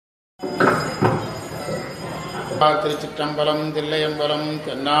திருச்சிற்றம்பலம் தில்லையம்பலம்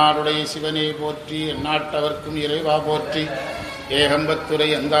தென்னாடுடைய சிவனே போற்றி எந்நாட்டவர்க்கும் இறைவா போற்றி ஏகம்பத்துரை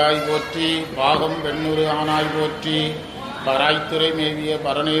எந்தாய் போற்றி பாகம் வெண்ணுரு ஆனாய் போற்றி பராய்த்துறை மேவிய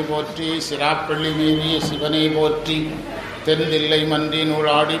பரனை போற்றி சிராப்பள்ளி மேவிய சிவனை போற்றி தென்தில்லை மன்றி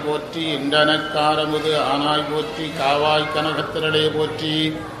நூலாடி போற்றி இன்றனக்காரமுது ஆனாய் போற்றி காவாய் கனகத்திரளே போற்றி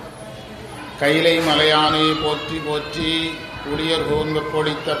கைலை மலையானே போற்றி போற்றி குடியர்கோன்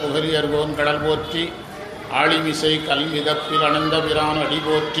வெப்பொழித்த புகழியர்கோன் கடல் போற்றி ஆளிமிசை கல்மிதப்பில் அணைந்த பிரான் அடி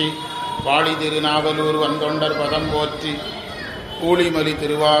போற்றி வாழி திருநாவலூர் வந்தொண்டர் பதம் போற்றி கூலிமலி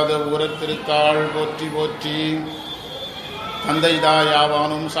திருவாத ஊரத் திருத்தாள் போற்றி போற்றி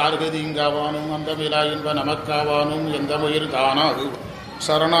தந்தைதாயாவானும் சார்கதிங்காவானும் அந்தமிலா என்ப நமக்காவானும் எந்த முயிர் தானாகு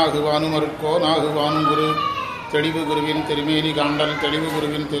சரணாகுவானும் அருட்கோனாகுவானும் குரு தெளிவு குருவின் திருமேனி காண்டல் தெளிவு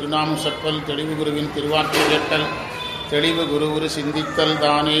குருவின் திருநாமம் சொற்பல் தெளிவு குருவின் திருவார்த்தை கேட்டல் தெளிவு குருவுரு சிந்தித்தல்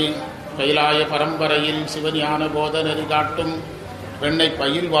தானே கைலாய பரம்பரையில் சிவஞான போத நெறி காட்டும் வெண்ணை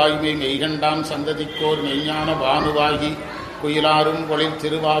பயில் வாய்மை மெய்கண்டான் சந்ததிக்கோர் மெய்ஞான பானுவாகி குயிலாரும் பொழில்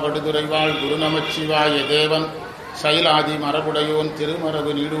திருவாவடுதுறைவாள் குருநமச்சிவாய தேவன் சைலாதி மரபுடையோன்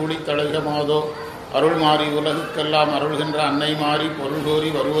திருமரபு நீடூழி தழைகமாதோ அருள் மாறி உலகுக்கெல்லாம் அருள்கின்ற அன்னை மாறி பொருள் கோரி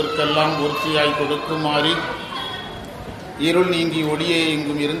வருவோர்க்கெல்லாம் பூர்த்தியாய் கொடுக்கும் மாறி இருள் நீங்கி ஒளியே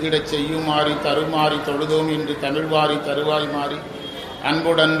எங்கும் இருந்திடச் செய்யுமாறி தருமாறி தொழுதோம் என்று தமிழ்வாரி தருவாய் மாறி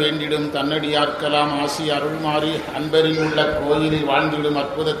அன்புடன் வேண்டிடும் தன்னடியார்க்கலாம் ஆசி அருள் மாறி அன்பரின் உள்ள கோயிலில் வாழ்ந்திடும்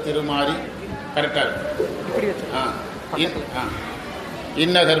அற்புத திருமாறி கரெக்டாக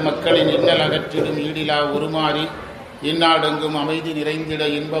இன்னகர் மக்களின் இன்னல் அகற்றிடும் ஈடிலா உருமாறி இந்நாடெங்கும் அமைதி நிறைந்திட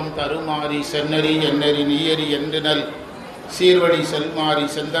இன்பம் தருமாறி சென்னறி என்னறி நீயறி என்றுநல் சீர்வழி செல்மாறி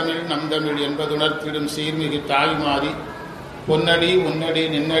செந்தமிழ் நம்தமிழ் என்பதுணர்த்திடும் சீர்மிகு தாய்மாறி பொன்னடி உன்னடி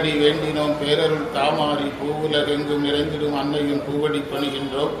நின்னடி வேண்டினோம் பேரருள் தாமாறி பூவுலகெங்கும் நிறைந்திடும் அன்னையும் பூவடி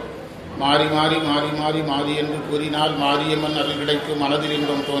பணிகின்றோம் மாறி மாறி மாறி மாறி மாறி என்று கூறினால் மாரியம்மன் அருள் கிடைக்கும் மனதில்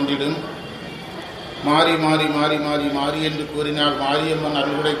இன்பம் தோன்றிடும் மாறி மாறி மாறி மாறி மாறி என்று கூறினால் மாரியம்மன்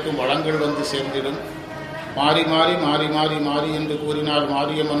அருள் கிடைக்கும் வளங்கள் வந்து சேர்ந்திடும் மாறி மாறி மாறி மாறி மாறி என்று கூறினால்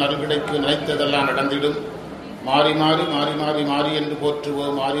மாரியம்மன் அருள் கிடைக்கும் நினைத்ததெல்லாம் நடந்திடும் மாறி மாறி மாறி மாறி மாறி என்று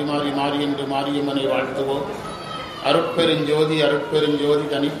போற்றுவோம் மாறி மாறி மாறி என்று மாரியம்மனை வாழ்த்துவோம் அருட்பெருஞ்சோதி அருட்பெருஞ்சோதி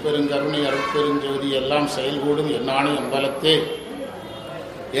தனிப்பெருங்கருணை அருட்பெருஞ்சோதி எல்லாம் செயல்கூடும் என்னானை அம்பலத்தே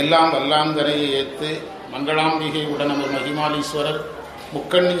எல்லாம் வல்லாங்கரையை ஏத்து மங்களாம்பிகை உடனமர் மகிமாலீஸ்வரர்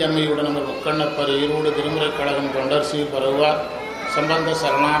முக்கண்ணி அம்மை உடனமர் முக்கண்ணப்பர் ஈரோடு திருமுறைக் கழகம் தொண்டர் சீர் பரவுவார் சம்பந்த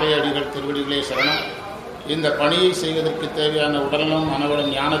சரணாலய அடிகள் திருவடிகளே சரணம். இந்த பணியை செய்வதற்கு தேவையான உடலும்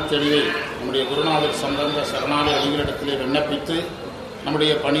மனவளம் ஞானத் தெளிவை நம்முடைய குருநாதர் சம்பந்த சரணாலய அடிகளிடத்திலே விண்ணப்பித்து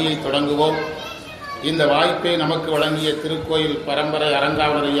நம்முடைய பணியை தொடங்குவோம். இந்த வாய்ப்பை நமக்கு வழங்கிய திருக்கோயில் பரம்பரை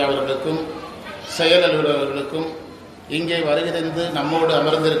அரங்காவலர் ஐயா அவர்களுக்கும் செயல் அலுவலர் அவர்களுக்கும் இங்கே வருகிறது நம்மோடு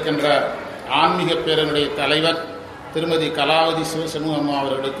அமர்ந்திருக்கின்ற ஆன்மீக பேரனுடைய தலைவர் திருமதி கலாவதி சிவசண்முகம்மா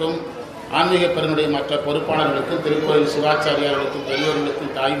அவர்களுக்கும் ஆன்மீக பேரனுடைய மற்ற பொறுப்பாளர்களுக்கும் திருக்கோயில் சிவாச்சாரியார்களுக்கும்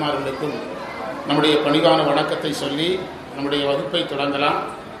பெரியவர்களுக்கும் தாய்மார்களுக்கும் நம்முடைய பணிவான வணக்கத்தை சொல்லி நம்முடைய வகுப்பை தொடங்கலாம்.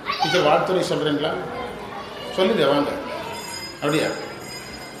 இது வாழ்த்துறை சொல்கிறீங்களா? சொல்லுங்க வாங்க. அப்படியா?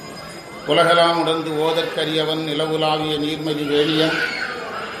 உலகலாம் உணர்ந்து ஓதற்கரியவன் நிலவுலாவிய நீர்மதி வேலியன்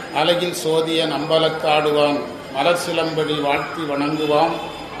அலகில் சோதியன் அம்பலத்தாடுவான் மலர் சிலம்படி வாழ்த்தி வணங்குவான்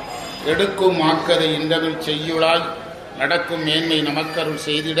எடுக்கும் மாக்கதை இன்றவில் செய்யுளாய் நடக்கும் மேன்மை நமக்கருள்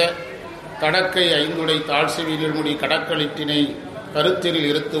செய்திட கடக்கை ஐந்துடை தாழ்சிவிலிருமுடி கடக்களிட்டினை கருத்தில்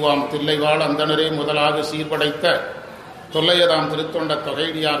இருத்துவாம் தில்லைவாழ் அந்தனரே முதலாக சீர்படைத்த தொல்லையதாம் திருத்தொண்ட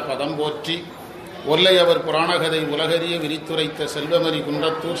தொகைடியார் பதம் போற்றி ஒல்லையவர் புராணகதை உலகறிய விரித்துரைத்த செல்வமரி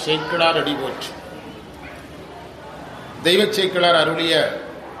குன்றத்தூர் சேக்கிழார் அடி போற்றி. தெய்வச் சேக்கிழார் அருளிய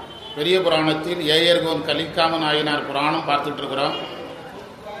பெரிய புராணத்தில் ஏயர்கோன் கலிக்காம நாயனார் புராணம் பார்த்துட்டு இருக்கிறோம்.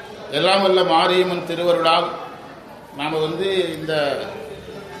 எல்லாம் வல்ல மாரியம்மன் திருவருளால் நாம் இந்த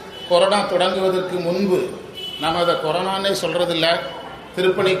கொரோனா தொடங்குவதற்கு முன்பு நாம் அதை கொரோனான்னே சொல்கிறதில்ல,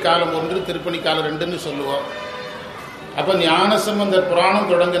 திருப்பணி காலம் 1 திருப்பணி காலம் 2ன்னு சொல்லுவோம். அப்போ ஞானசம்பந்தர்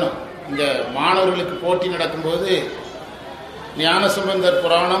புராணம் தொடங்கணும். இங்கே மாணவர்களுக்கு போட்டி நடக்கும்போது ஞானசம்பந்தர்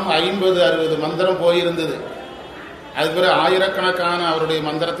புராணம் 50-60 மந்திரம் போயிருந்தது. அதுக்கு பிறகு ஆயிரக்கணக்கான அவருடைய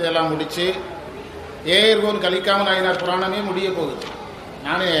மந்திரத்தை எல்லாம் முடித்து ஏயர்கோன் கலிக்காம நாயனார் புராணமே முடிய போகுது.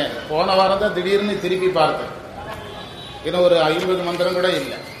 நான் போன வாரம் தான் திடீர்னு திருப்பி பார்த்தேன். இன்னும் ஒரு 50 மந்திரம் கூட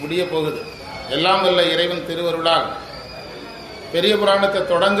இல்லை, முடிய போகுது. எல்லாம் வல்ல இறைவன் திருவருளால் பெரிய புராணத்தை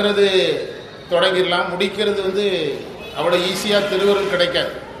தொடங்கிடலாம், முடிக்கிறது அவ்வளோ ஈஸியாக திருவருள்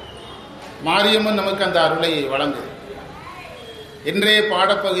கிடைக்காது. மாரியம்மன் நமக்கு அந்த அருளை வழங்குது. இன்றைய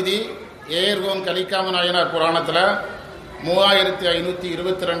பாடப்பகுதி ஏயர்கோன் கலிக்காம நாயனார் புராணத்தில்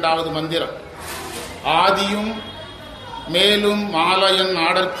 3522வது மந்திரம். ஆதியும் மேலும் மாலையன்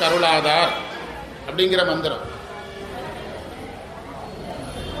நாடற்கருளாதார் அப்படிங்கிற மந்திரம்.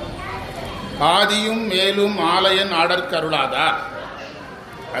 ஆதியும் மேலும் ஆலயன் ஆடற்கருளாதார்.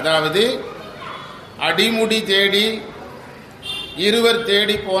 அதாவது அடிமுடி தேடி இருவர்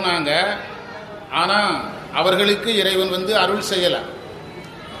தேடி போனாங்க, ஆனால் அவர்களுக்கு இறைவன் அருள் செய்யல.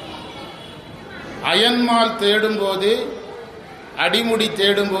 அயன்மால் தேடும்போது, அடிமுடி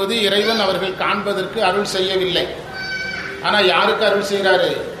தேடும்போது இறைவன் அவர்கள் காண்பதற்கு அருள் செய்யவில்லை. ஆனால் யாருக்கு அருள்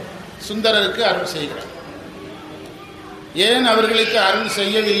செய்கிறாரு? சுந்தரருக்கு அருள் செய்கிறார். ஏன் அவர்களுக்கு அருள்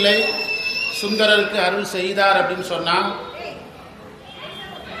செய்யவில்லை, சுந்தரருக்கு அருள் செய்தார் அப்படின்னு சொன்னால்,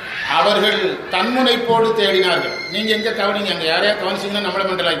 அவர்கள் தன்முனைப்போடு தேடினார்கள். நீங்க எங்க கவனிங்க, அங்க யாரையா கவனிச்சீங்கன்னா நம்மளை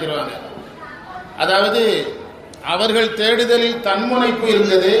மண்டலாக்கிடுவாங்க. அதாவது அவர்கள் தேடுதலில் தன்முனைப்பு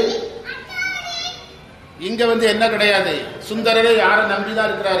இருந்தது. இங்க என்ன கிடையாது, சுந்தரரை யாரை நம்பிதான்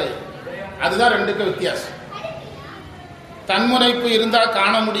இருக்கிறாரு. அதுதான் ரெண்டுக்கும் வித்தியாசம். தன்முனைப்பு இருந்தா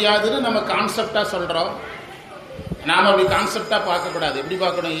காண முடியாதுன்னு நம்ம கான்செப்டா சொல்றோம். நாம அப்படி கான்செப்டா பார்க்க கூடாது. எப்படி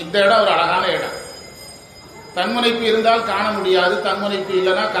பார்க்கணும்? இந்த இடம் ஒரு அழகான இடம். தன்முனைப்பு இருந்தால் காண முடியாது, தன்முனைப்பு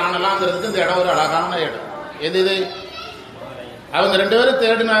இல்லைன்னா காணலாங்கிறதுக்கு இந்த இடம் ஒரு அழகான இடம். எது? அவங்க ரெண்டு பேரும்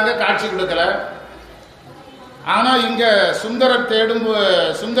தேடினாங்க, காட்சி கொடுக்கல. ஆனா இங்க சுந்தரர் தேடும்,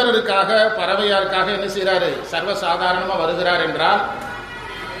 சுந்தரருக்காக பறவையாருக்காக என்ன செய்யறாரு? சர்வசாதாரணமா வருகிறார் என்றால்,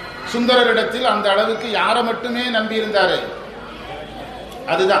 சுந்தரரிடத்தில் அந்த அளவுக்கு யாரை மட்டுமே நம்பி இருந்தாரு.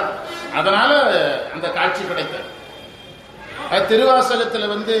 அதுதான் அதனால அந்த காட்சி கிடைத்தது. திருவாசகத்தில்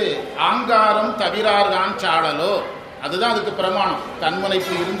ஆங்காரம் தவிரார்கான் சாடலோ, அதுதான் அதுக்கு பிரமாணம்.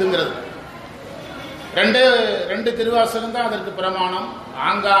 தன்முனைப்பு இருந்துங்கிறது ரெண்டு திருவாசகம் தான் அதற்கு பிரமாணம்.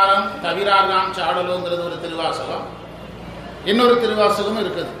 ஆங்காரம் தவிரார்கான் சாடலோங்கிறது ஒரு திருவாசகம், இன்னொரு திருவாசகம்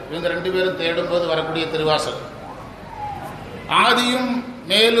இருக்குது. இவங்க ரெண்டு பேரும் தேடும் போது வரக்கூடிய திருவாசகம். ஆதியும்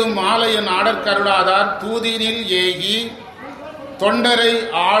மேலும் ஆலயன் ஆடற்கருளாதார் தூதினில் ஏகி தொண்டரை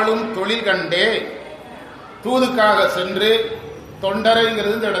ஆளும் தொழில் கண்டே. தூதுக்காக சென்று,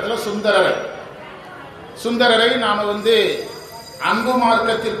 தொண்டரைங்கிறது இந்த இடத்துல சுந்தரரை. சுந்தரரை நாம அன்பு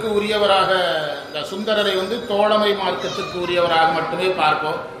மார்க்கத்திற்கு உரியவராக, இந்த சுந்தரரை தோழமை மார்க்கத்திற்கு உரியவராக மட்டுமே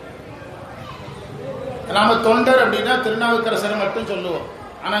பார்ப்போம். நாம தொண்டர் அப்படின்னா திருநாவுக்கரசரை மட்டும் சொல்லுவோம்.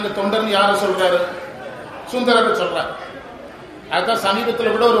 ஆனா இங்க தொண்டர்னு யாரை சொல்றாரு? சுந்தரரை சொல்றாரு. அதுதான்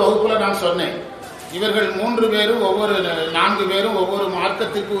சமீபத்தில் கூட ஒரு வகுப்புல நான் சொன்னேன். இவர்கள் 3 பேரும் 4 பேரும் ஒவ்வொரு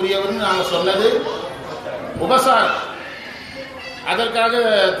மார்க்கத்திற்கு உரியவர்னு நாங்கள் சொன்னது உபசாரம். அதற்காக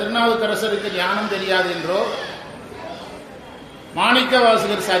திருநாவுக்கரசருக்கு ஞானம் தெரியாது என்றோ, மாணிக்க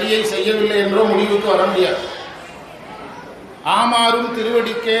வாசகர் சரியை செய்யவில்லை என்றோ முடிவுக்கு வர முடியாது. ஆமாறும்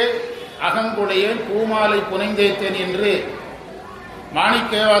திருவடிக்கே அகங்குடையேன் பூமாலை புனைந்தேத்தேன் என்று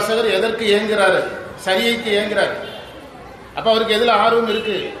மாணிக்க வாசகர் எதற்கு ஏங்குறாரு? சரியைக்கு ஏங்குறாரு. அப்ப அவருக்கு எதுல ஆர்வம்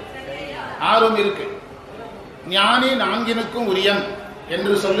இருக்கு? ஆர்வம் இருக்கு. ஞானி நான்கினுக்கும் உரியன்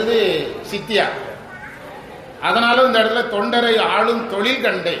என்று சொல்லுது சித்தியா. அதனால இந்த இடத்துல தொண்டரை ஆளும் தொழில்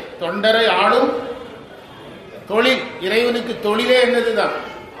கண்டே. தொண்டரை ஆளும் தொழில், இறைவனுக்கு தொழிலே என்னதுதான்.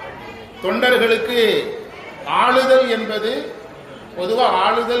 தொண்டர்களுக்கு ஆளுதல் என்பது, பொதுவா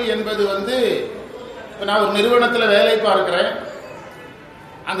ஆளுதல் என்பது இப்ப நான் ஒரு நிறுவனத்தில் வேலை பார்க்கிறேன்.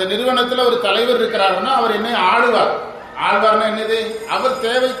 அந்த நிறுவனத்தில் ஒரு தலைவர் இருக்கிறாருன்னா அவர் என்னை ஆளுவார். ஆழ்வார்னா என்னது? அவர்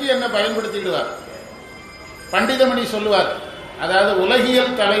தேவைக்கு என்ன பயன்படுத்திடுவார். பண்டிதமணி சொல்லுவார், அதாவது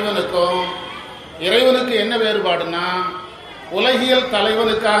உலகியல் தலைவனுக்கும் இறைவனுக்கு என்ன வேறுபாடுன்னா, உலகியல்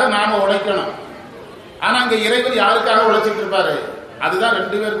தலைவனுக்காக நாம உழைக்கணும். ஆனா அங்க இறைவன் யாருக்காக உழைச்சிட்டு இருப்பாரு? அதுதான்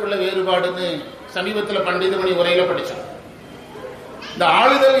 2 பேருக்குள்ள வேறுபாடுன்னு சமீபத்தில் பண்டிதமணி உரையில படிச்சோம். இந்த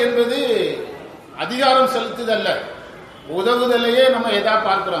ஆளுதல் என்பது அதிகாரம் செலுத்துதல்ல, உதவுதலையே நம்ம எதா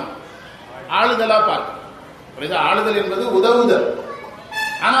பார்க்கிறோம்? ஆளுதலா பார்க்கிறோம். ஆளுதல் என்பது உதவுதல்.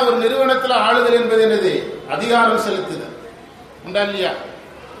 ஆனா ஒரு நிறுவனத்தில் ஆளுதல் என்பது என்னது? அதிகாரம் செலுத்துதல். உண்டா இல்லையா?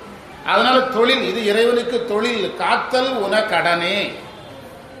 அதனால தொழில், இது இறைவனுக்கு தொழில். காத்தல் உன கடனே,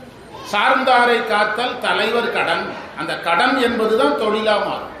 சார்ந்தாரை காத்தல் தலைவர் கடன். அந்த கடன் என்பதுதான் தொழிலா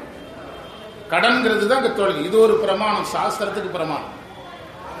மாறும். கடன்கிறது தான் தொழில். இது ஒரு பிரமாணம், சாஸ்திரத்துக்கு பிரமாணம்.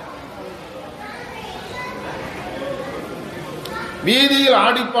 வீதியில்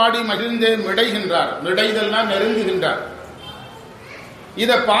ஆடிப்பாடி மகிழ்ந்தே மிடைகின்றார். மிடைதல்னா நெருங்குகின்றார்.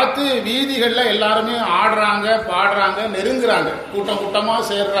 இதை பார்த்து வீதிகள்ல எல்லாருமே ஆடுறாங்க, பாடுறாங்க, நெருங்குறாங்க, கூட்டம் கூட்டமா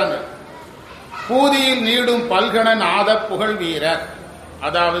சேர்றாங்க. பூதியில் நீடும் பல்கண நாத புகழ் வீரர்.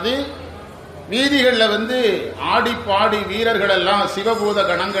 அதாவது வீதிகள்ல ஆடி பாடி வீரர்கள் எல்லாம், சிவபூத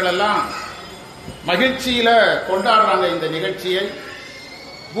கணங்கள் எல்லாம் மகிழ்ச்சியில கொண்டாடுறாங்க இந்த நிகழ்ச்சியை.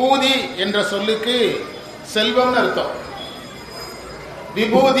 பூதி என்ற சொல்லுக்கு செல்வம்னு அர்த்தம்.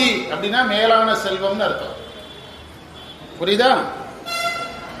 விபூதி அப்படின்னா மேலான செல்வம்னு அர்த்தம். புரியுதா?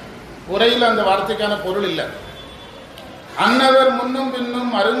 உரையில் அந்த வார்த்தைக்கான பொருள் இல்லை. அன்னவர் முன்னும்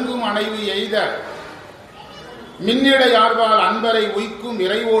பின்னும் அருங்கும் அணைவு எய்த மின்னிட யார்வால் அன்பரை உய்க்கும்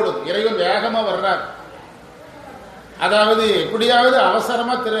இறைவோடும். இறைவன் வேகமா வர்றார். அதாவது எப்படியாவது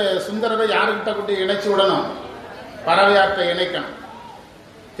அவசரமா சுந்தரரை யாருக்கிட்ட கூட்டி இணைச்சு விடணும், பறவையாற்ற இணைக்கணும்.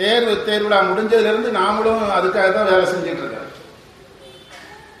 தேர்விழா முடிஞ்சதுல இருந்து நாமளும் அதுக்காக தான் வேலை செஞ்சுட்டு இருக்கோம்.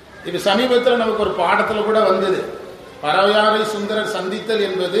 இப்ப சமீபத்தில் நமக்கு ஒரு பாடத்துல கூட வந்தது, பறவையாரை சுந்தரர் சந்தித்தல்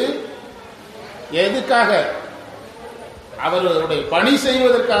என்பது எதுக்காக? அவர்களுடைய பணி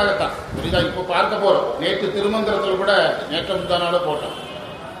செய்வதற்காகத்தான். புரியுதா? இப்ப பார்க்க போறோம். நேற்று திருமந்திரத்தில் கூட நேற்று முந்தானோட போட்டோம்.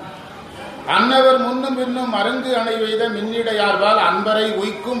 அன்னவர் முன்னும் பின்னும் மருங்கு அணை வைத மின்னிடையார்வால் அன்பரை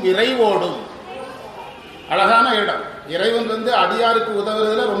உய்க்கும் விரைவோடும். அழகான இடம். இறைவன் அடியாருக்கு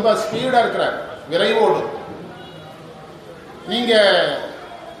உதவுறதுல ரொம்ப ஸ்பீடா இருக்கிறார், விரைவோடும். நீங்க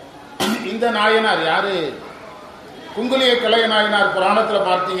இந்த நாயனார் யாரு, குங்குலிய கலைய நாயனார் புராணத்துல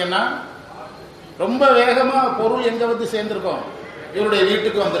பார்த்தீங்கன்னா ரொம்ப வேகமா பொருள் எங்க சேர்ந்திருக்கோம், இவருடைய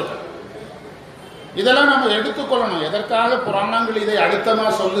வீட்டுக்கு வந்திருக்கோம். இதெல்லாம் நம்ம எடுத்துக்கொள்ளணும். எதற்காக புராணங்கள் இதை அழுத்தமா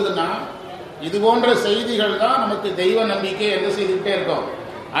சொல்லுதுன்னா, இது போன்ற செய்திகள் தான் நமக்கு தெய்வ நம்பிக்கை என்ன செய்துக்கிட்டே இருக்கோம்,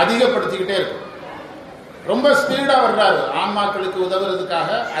 அதிகப்படுத்திக்கிட்டே இருக்கும். ரொம்ப ஸ்பீடா வர்றாரு ஆன்மாக்களுக்கு உதவுறதுக்காக.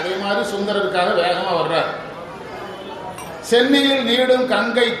 அதே மாதிரி சுந்தரருக்காக வேகமா வர்றாரு. சென்னியில் நீடும்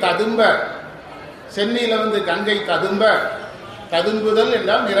கங்கை ததும்ப. சென்னியில கங்கை ததும்ப, ததும்புதல்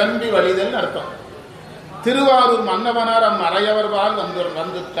என்றால் நிரம்பி வழிதல் அர்த்தம். திருவாரூர் மன்னவனார் அம்மறையவர்வால்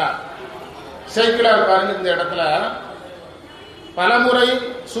வந்துட்டார். சேக்கிழார் பாருங்க, இந்த இடத்துல பலமுறை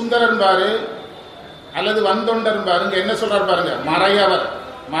சுந்தரன் பாரு அல்லது வந்தொண்டர் பாருங்க, என்ன சொல்றாரு பாருங்க, மறையவர்.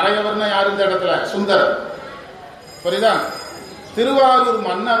 மறையவர்னா யாரு இந்த இடத்துல? சுந்தரர். புரியுதா? திருவாரூர்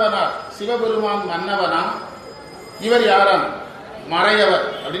மன்னவனார், சிவபெருமான் மன்னவனா, இவர் யாராம்? மறையவர்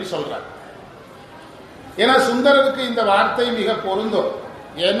அப்படின்னு சொல்றார். ஏன்னா சுந்தரருக்கு இந்த வார்த்தை மிக பொருந்தும்.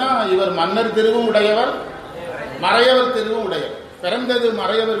 ஏன்னா இவர் மன்னர் திருவும் உடையவர், மறையவர் திருவும் உடையவர். பிறந்தது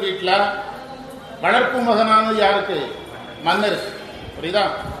மறையவர் வீட்டில், வளர்ப்பு மகனானது யாருக்கு? மன்னருக்கு. புரியுதா?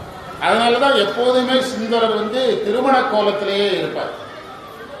 அதனாலதான் எப்போதுமே சுந்தரர் திருமண கோலத்திலேயே இருப்பார்.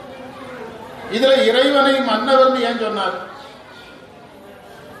 இதுல இறைவனை மன்னவர் ஏன் சொன்னார்?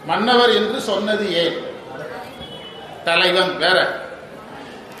 மன்னவர் என்று சொன்னது ஏன்? தலைவன் வேற.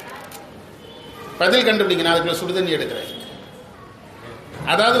 பதில் கண்டுபிடிக்க நான் அதுக்குள்ள சுடுதண்ணி எடுக்கிறேன்.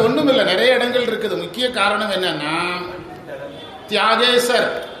 அதாவது ஒண்ணும் இல்லை, நிறைய இடங்கள் இருக்குது. முக்கிய காரணம் என்னன்னா, தியாகேசர்.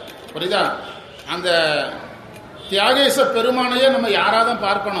 புரியுதா? அந்த தியாகேச பெருமானையே நம்ம யாராதான்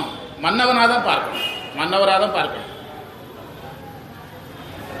பார்க்கணும்? மன்னவனாதான் பார்க்கணும், மன்னவராதான் பார்க்கணும்.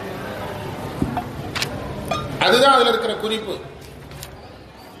 அதுதான் அதுல இருக்கிற குறிப்பு.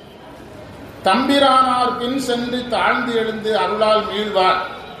 தம்பிரானார் பின் சென்று தாழ்ந்து எழுந்து அருளால் மீழ்வார்.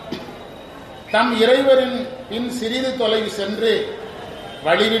 தம் இறைவரின் பின் சிறிது தொலைவு சென்று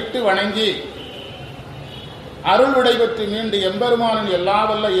வழிவிட்டு வணங்கி அருள் விடைபெற்று மீண்டு எம்பெருமானின் எல்லா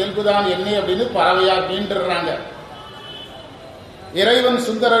வல்ல இயல்புதான் என்னை அப்படின்னு பறவையார் மீண்டுறாங்க. இறைவன்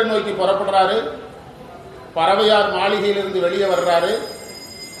சுந்தரரை நோக்கி புறப்படுறாரு. பறவையார் மாளிகையிலிருந்து வெளியே வர்றாரு.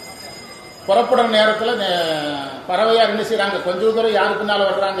 புறப்படுற நேரத்தில் பறவையார் என்ன செய்யறாங்க? கொஞ்சம் தூரம் யாரு பின்னால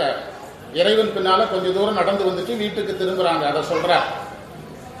வர்றாங்க? இறைவன் பின்னால கொஞ்சம் தூரம் நடந்து வந்துட்டு வீட்டுக்கு திரும்புறாங்க. அதை சொல்றார்.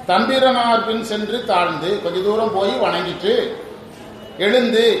 தம்பிரனார் பின் சென்று தாழ்ந்து கொஞ்ச தூரம் போய் வணங்கிட்டு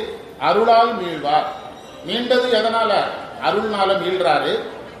எழுந்து அருளால் மீழ்வார். மீண்டது எதனால? அருள்னால மீள்றாரு.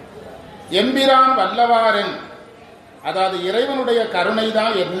 எம்பிரான் வல்லவாரன், அதாவது இறைவனுடைய கருணை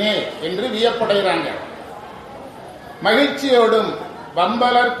தான் என்னே என்று வியப்படைகிறாங்க. மகிழ்ச்சியோடும்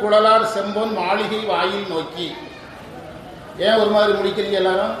பம்பலர் குழலார் செம்பொன் மாளிகை வாயில் நோக்கி. ஏன் ஒரு மாதிரி முடிக்கிறீங்க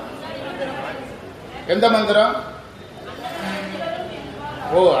எல்லாரும்? எந்த மந்திரம்?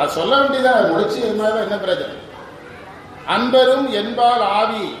 ஓ, அது சொல்ல வேண்டியதான், முடிச்சு என்ன பிரச்சனை? அன்பரும் என்பால்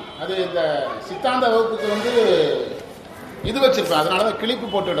ஆவி. அது இந்த சித்தாந்த வகுப்புக்கு இது வச்சிருப்பேன், அதனாலதான் கிளிப்பு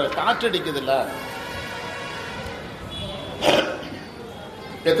போட்டு காற்றடிக்குது இல்ல.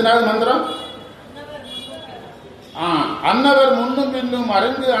 எத்தனாவது மந்திரம்? அன்னவர் முன்னும் பின்னும்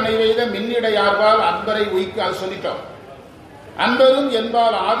அருங்கு அணை வைத மின்னிடையார்வால் அன்பரை உய்க்க. அது சொல்லிட்டோம். அன்பரும்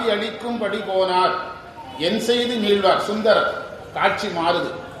என்பால் ஆவி அளிக்கும்படி போனார், என் செய்து மீழ்வார். சுந்தரர் காட்சி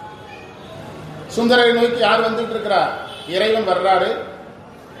மாறுது. சுந்தரரை நோக்கி யார் வந்துட்டு இருக்கிறார்? இறைவன் வர்றாரு.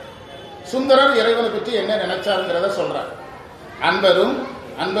 சுந்தரர் இறைவனை பற்றி என்ன நினைச்சாருங்கிறத சொல்றார். அன்பரும்,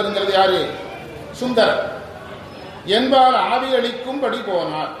 அன்பருங்கிறது யாரு? சுந்தரர். என்பால் ஆவி அளிக்கும்படி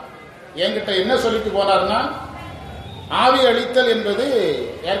போனார். என்கிட்ட என்ன சொல்லிட்டு போனார்னா, ஆவி அளித்தல் என்பது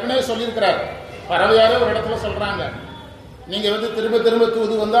ஏற்கனவே சொல்லியிருக்கிறார். பறவையாரே ஒரு இடத்துல சொல்றாங்க, நீங்க திரும்ப திரும்ப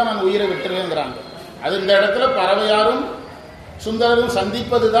தூது வந்தா நான் உயிரை விட்டுருவேங்கிறாங்க. அது இந்த இடத்துல பறவையாரும் சுந்தரரும்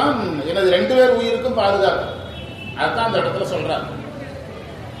சந்திப்பதுதான் எனது 2 பேர் உயிருக்கும் பாதுகாப்பு. அதுதான் அந்த இடத்துல சொல்றார்.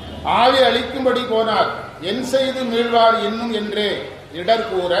 ஆவி அளிக்கும்படி போனார், என் செய்து மீழ்வார் இன்னும் என்றே இடர்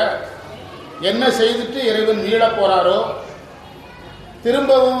கூற. என்ன செய்துட்டு இறைவன் மீள போறாரோ,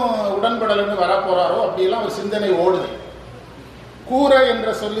 திரும்பவும் உடன்படலுன்னு வர போறாரோ, அப்படியெல்லாம் ஒரு சிந்தனை ஓடுது. கூற என்ற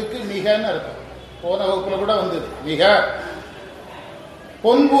சொல்லுக்கு மிகன்னு அர்த்தம். போன வகுப்புல கூட வந்தது. மிக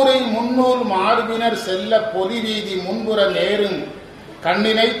பொன்புரை முன்னூல் மார்பினர் செல்ல பொலி வீதி முன்புற நேரும்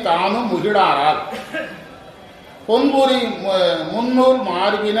கண்ணினை தானும் முகிழாரால். பொன்புரி முன்னூல்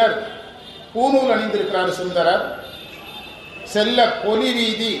மார்பினர், பூநூல் அணிந்திருக்கிறார் சுந்தரர். செல்ல பொலி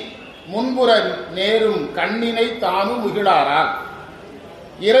வீதி முன்புற நேரும் கண்ணினை தானும் முகிழாரால்.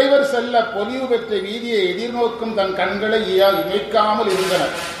 இறைவர் செல்ல பொலிவு பெற்ற வீதியை எதிர்நோக்கும் தன் கண்களை இமைக்காமல்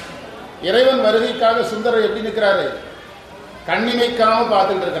இருந்தனர். இறைவன் வருகைக்காக சுந்தரர் எப்படி நிற்கிறாரு? கண்ணிமைக்காமல்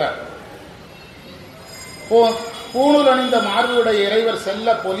பார்த்துட்டு இருக்கிறார். பூணூல் அணிந்த மார்புடைய இறைவர்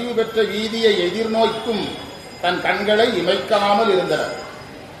செல்ல பொலிவு பெற்ற வீதியை எதிர்நோக்கும் தன் கண்களை இமைக்காமல் இருந்தனர்.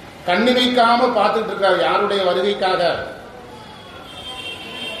 கண்ணிமைக்காமல் பார்த்துட்டு இருக்கிறார். யாருடைய வருகைக்காக?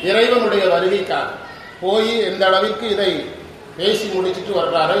 இறைவனுடைய வருகைக்காக. போய் எந்த அளவிற்கு இதை பேசி முடிச்சுட்டு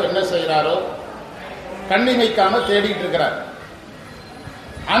வர்றாரோ, என்ன செய்கிறாரோ, கண்ணிமைக்காம தேடிட்டு இருக்கிறார்.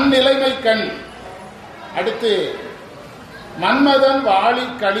 அந்நிலைமை கண். அடுத்து மன்மதன் வாளி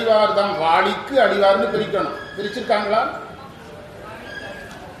கழிவார் தான். வாளிக்கு அடிவார்னு பிரிக்கணும். பிரிச்சிருக்காங்களா?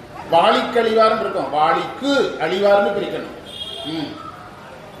 வாளிக்கு அழிவார்னு இருக்கும். வாளிக்கு அழிவார்னு பிரிக்கணும்.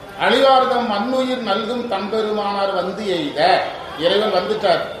 அழிவார்தம் மண்ணுயிர் நல்கும் தம்பெருமானார் வந்து எய்த. இறைவன்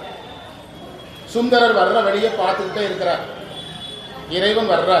வந்துட்டார். சுந்தரர் வர்ற வழியை பார்த்துக்கிட்டே இருக்கிறார்.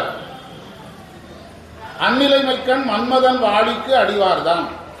 இறைவன் வர்றார். அந்நிலைமைக்கண் மன்மதன் வாளிக்கு அடிவார்தான்.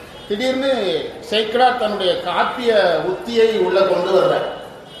 திடீர்னு சேக்கிழார் தன்னுடைய காப்பிய உத்தியை உள்ள கொண்டு வர்றார்.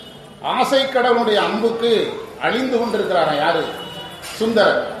 ஆசைக்கடவுடைய அம்புக்கு அழிந்து கொண்டிருக்கிறாரா யாரு?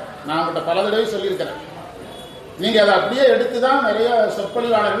 சுந்தரர். நான் உங்கள்கிட்ட பல தடவை சொல்லியிருக்கிறேன். நீங்க அதை அப்படியே எடுத்துதான் நிறைய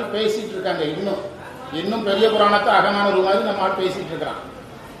சொற்பொழிவாளர்கள் பேசிட்டு இருக்காங்க. இன்னும் பெரிய புராணத்தை அகமான ஒரு மாதிரி நம்ம பேசிட்டு இருக்கிறான்.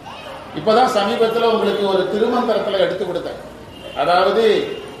 இப்பதான் சமீபத்தில் உங்களுக்கு ஒரு திருமந்திரத்தில் எடுத்து கொடுத்தேன். அதாவது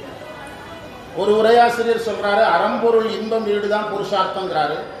ஒரு உரையாசிரியர் சொல்றாரு, அறம்பொருள் இன்பம் வீடுதான்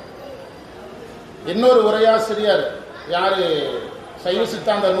புருஷார்த்தங்கிறாரு. இன்னொரு உரையாசிரியர் யாரு? சைவ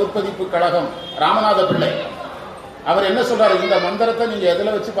சித்தாந்த நூற்பதிப்பு கழகம் ராமநாத பிள்ளை. அவர் என்ன சொல்றாரு? இந்த மந்திரத்தை நீங்க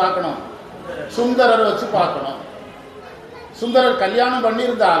எதுல வச்சு பார்க்கணும்? சுந்தரர் வச்சு பார்க்கணும். சுந்தரர் கல்யாணம்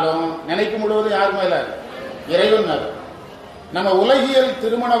பண்ணியிருந்தாலும் நினைப்பு முழுவதும் யார் மேல? இறைவன் மேல. நம்ம உலகியல்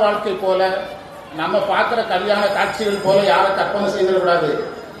திருமண வாழ்க்கை போல, நம்ம பார்க்கிற கல்யாண காட்சிகள் போல யாரை கற்பனை செய்திடக்கூடாது?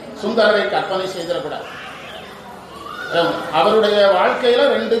 சுந்தரரை கற்பனை செய்திடக்கூடாது. அவருடைய வாழ்க்கையில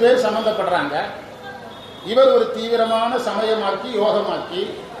 2 பேர் சம்பந்தப்படுறாங்க. இவர் ஒரு தீவிரமான சமயமாக்கி யோகமாக்கி,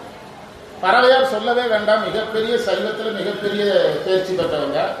 பறவையார் சொல்லவே வேண்டாம், மிகப்பெரிய சைவத்தில் மிகப்பெரிய தேர்ச்சி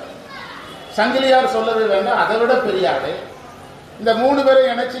பெற்றவங்க. சங்கிலியார் சொல்லவே வேண்டாம், அதை விட பெரிய ஆளு. இந்த 3 பேரை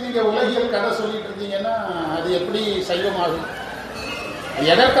இணைச்சு நீங்க உலகியல் கதை சொல்லிட்டு இருந்தீங்கன்னா அது எப்படி சைவமாகும்?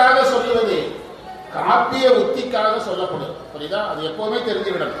 எதற்காக சொல்லுவது? காப்பிய உத்திக்காக சொல்லப்படும். புரியுதா? அது எப்பவுமே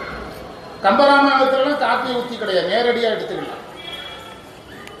தெரிஞ்சுவிடணும். கம்பராமாயணத்திலாம் காப்பிய உத்தி கிடையாது, நேரடியா எடுத்துக்கலாம்.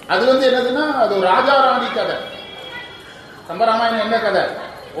 அது என்னதுன்னா, அது ஒரு ராஜா ராணி கதை. கம்பராமாயணம் என்ன கதை?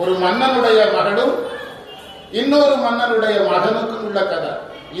 ஒரு மன்னனுடைய மகனும் இன்னொரு மன்னனுடைய மகனுக்கும் உள்ள கதை.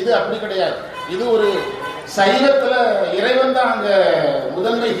 இது அப்படி கிடையாது. இது ஒரு சைவத்துல இறைவன் தான் அங்க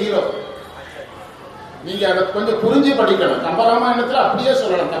முதன்மை ஹீரோ. நீங்க அதை கொஞ்சம் புரிஞ்சு படிக்கணும். கம்பராமாயணத்துல அப்படியே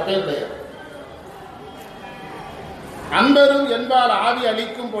சொல்லலாம், தப்பே கிடையாது. அன்பரும் என்பால் ஆவி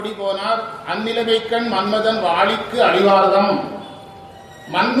அளிக்கும் பொடி போனார். அந்நிலைமைக்கண் மன்மதன் வாளிக்கு அழிவார்தம்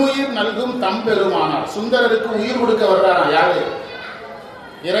மண்ணுயிர் நல்கும் தம்பெருமானார். சுந்தரருக்கு உயிர் கொடுக்க வர்றாரா யாரு?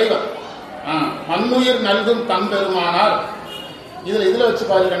 இறைவன். மண்ணுயிர் நல்கும் தம்பெருமானார். இதுல வச்சு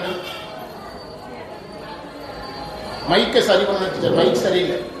பாருங்க. மைக்க சரி பண்ண, மைக்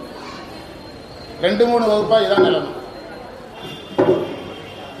சரியில்லை. 2-3 வகுப்பா இதான் நிலைமை.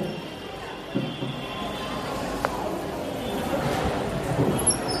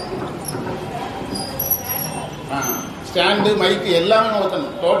 ஸ்டாண்டு மைக்கு எல்லாமே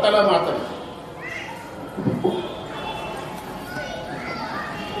மாற்றணும், டோட்டலா மாற்றணும்.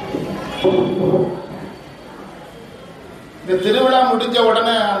 இந்த திருவிழா முடிஞ்ச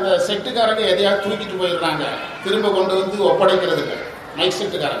உடனே அந்த செட்டுக்காரங்க எதையாவது தூக்கிட்டு போயிடுறாங்க, திரும்ப கொண்டு வந்து ஒப்படைக்கிறதுக்கு. மைக்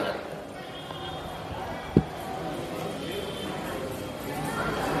செட்டுக்காரங்க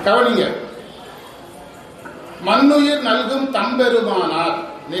கவனிங்க. மண்ணுயிர் நல்கும் தம்பெருமானார்.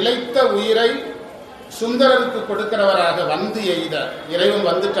 நிலைத்த உயிரை சுந்தரருக்கு கொடுக்கிறவராக வந்து எய்த இறைவன்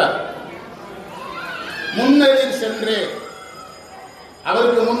வந்துட்டார். முன்னெதிர் சென்றே.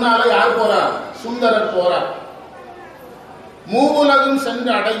 அவருக்கு முன்னால யார் போறார்? சுந்தரர் போறார். மூவுலகும்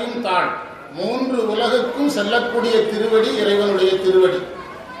சென்று அடையும் தாள். 3 உலகுக்கும் செல்லக்கூடிய திருவடி இறைவனுடைய திருவடி.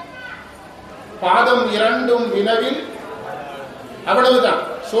 பாதம் 2 வினவில். அவ்வளவுதான்.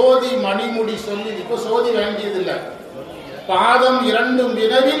 சோதி மணிமுடி சொல்லி, இப்ப சோதி வேண்டியதில்லை. பாதம் இரண்டும்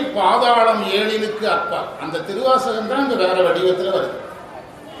வினவில் பாதாளம் ஏழினுக்கு அப்பால். அந்த திருவாசகம் தான் இங்க வேற வடிவத்தில் வருது.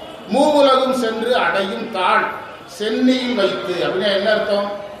 மூவுலகும் சென்று அடையும் தாழ் சென்னியில் வைத்து அப்படின்னா என்ன அர்த்தம்?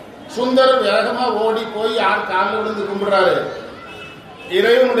 சுந்தரர் வேகமா ஓடி போய் யார் காலில் விழுந்து கும்பிடுறாரு?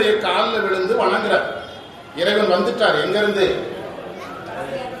 இறைவனுடைய காலில் விழுந்து வணங்குறார். இறைவன் வந்துட்டார். எங்க இருந்து?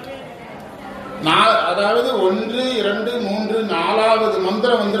 அதாவது 1, 2, 3, 4வது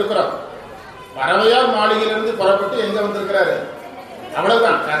மந்திரம் வந்திருக்கிறார். பறவையார் மாளிகையிலிருந்து புறப்பட்டு எங்க வந்திருக்கிறாரு?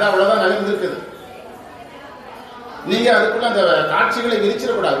 அவ்வளவுதான் கதை, அவ்வளவுதான் நகர்ந்திருக்குது. நீங்க அதுக்குள்ள அந்த காட்சிகளை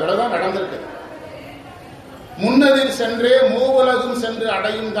விரிச்சிடக்கூடாது. இவ்வளவுதான் நடந்திருக்கு. முன்னதில் சென்றே மூவுலகும் சென்று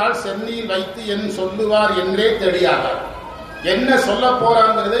அடையும் தாள் சென்னியில் வைத்து என் சொல்லுவார் என்றே தெரியாதார். என்ன சொல்ல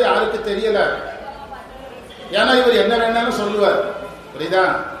போறாங்கிறது யாருக்கு தெரியல. ஏன்னா இவர் என்ன வேணாலும் சொல்லுவார். புரியுதா?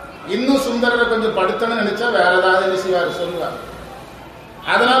 இன்னும் சுந்தரரை கொஞ்சம் படுத்தணும்னு நினைச்சா வேற ஏதாவது என்ன செய்வார்? சொல்லுவார்.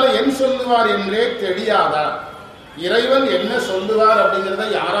 அதனால என் சொல்லுவார் என்றே தெரியாதார். இறைவன் என்ன சொல்லுவார் அப்படிங்கிறத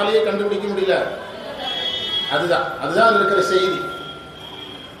யாராலேயே கண்டுபிடிக்க முடியல. அதுதான் இருக்கிற செய்தி.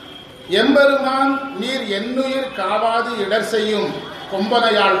 எம்பெருமான் நீர் என்னுயிர் காவாது இடர் செய்யும்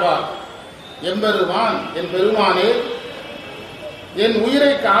கொம்பனையாழ்வார். எம்பெருமான் என் பெருமானே என்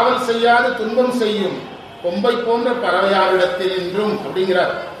உயிரை காவல் செய்யாது துன்பம் செய்யும் கொம்பை போன்ற பறவையாரிடத்தில் என்றும்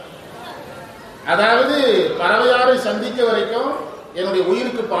அப்படிங்கிறார். அதாவது பறவையாரை சந்திக்க வரைக்கும் என்னுடைய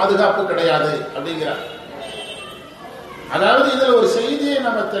உயிருக்கு பாதுகாப்பு கிடையாது அப்படிங்கிறார். அதாவது இதுல ஒரு செய்தியை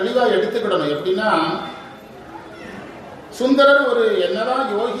நம்ம தெளிவா எடுத்துக்கிடணும். எப்படின்னா, சுந்தரர் ஒரு என்னதான்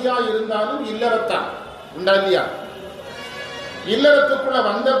யோகியா இருந்தாலும் இல்லறத்தான் உண்டா இல்லையா? இல்லறத்துக்குள்ள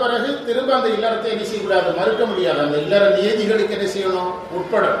வந்த பிறகு திரும்ப அந்த இல்லறத்தை என்ன செய்யக்கூடாது? மறுக்க முடியாது. அந்த இல்லற நியதிகளுக்கு என்ன செய்யணும்?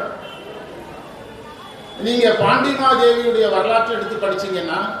 உட்பட. நீங்க பாண்டிமாதேவியுடைய வரலாற்றை எடுத்து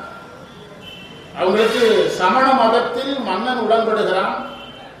படிச்சீங்கன்னா, அவங்களுக்கு சமண மதத்தில் மன்னன் உடன்படுகிறான்,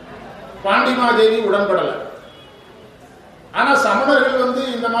 பாண்டிமாதேவி உடன்படலை. ஆனா சமணர்கள்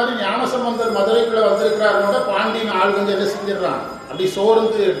இந்த மாதிரி ஞானசம்பந்தர் மதுரைக்குள்ள வந்திருக்கிறாரு, பாண்டியன் ஆள் என்ன செஞ்சிடறான்? அப்படி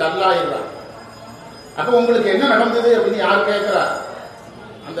சோர்ந்து டல்லாயிடுறான். அப்ப உங்களுக்கு என்ன நடந்தது அப்படின்னு யார் கேட்கிறா?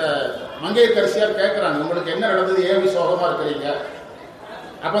 அந்த மங்கையர்கரசியார் கேட்கிறாங்க, உங்களுக்கு என்ன நடந்தது? ஏன் அப்படி சோகமா இருக்கிறீங்க?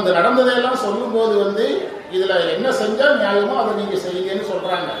 அப்ப அந்த நடந்ததையெல்லாம் சொல்லும் போது இதுல என்ன செஞ்சா நியாயமோ அதை நீங்க செய்யுங்கன்னு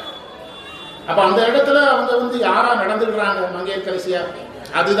சொல்றாங்க. அப்ப அந்த இடத்துல அவங்க யாரா நடந்துடுறாங்க? மங்கையர்கரசியார்.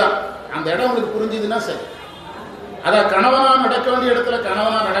 அதுதான் அந்த இடம் உங்களுக்கு புரிஞ்சுதுன்னா சரி. அதான் கணவனா நடக்க வேண்டிய இடத்துல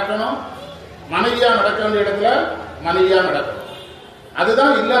கணவனா நடக்கணும், மனைவியா நடக்க வேண்டிய இடத்துல மனைவியா நடக்கணும்.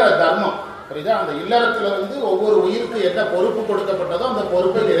 அதுதான் இல்லற தர்மம். புரியுதா? அந்த இல்லறத்துல ஒவ்வொரு உயிருக்கு என்ன பொறுப்பு கொடுக்கப்பட்டதோ அந்த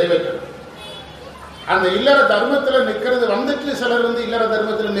பொறுப்பை நிறைவேற்றணும். அந்த இல்லற தர்மத்துல நிக்கிறது சிலர் இல்லற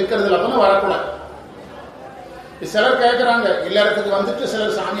தர்மத்துல நிக்கிறது அப்பதான் வரக்கூடாது. சிலர் கேட்கிறாங்க, இல்லறத்துக்கு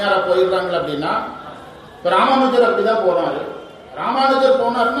சிலர் சாமியாரா போயிடுறாங்க அப்படின்னா. இப்ப ராமானுஜர் அப்படிதான் போனாரு. ராமானுஜர்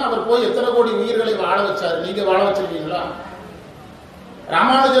போனாருன்னா அவர் போய் எத்தனை கோடி உயிர்களை வாழ வச்சாரு? நீங்க வாழ வச்சிருக்கீங்களா?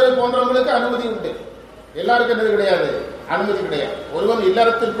 ராமானுஜரை போன்றவங்களுக்கு அனுமதி உண்டு. எல்லாருக்கும் என்னது கிடையாது? அனுமதி கிடையாது. ஒருவன்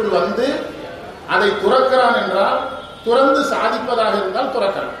இல்லறத்திற்குள் அதை துறக்கிறான் என்றால், துறந்து சாதிப்பதாக இருந்தால்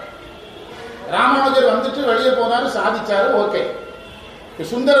துறக்கிறான். ராமானுஜர் வெளியே போனாரு, சாதிச்சாரு, ஓகே.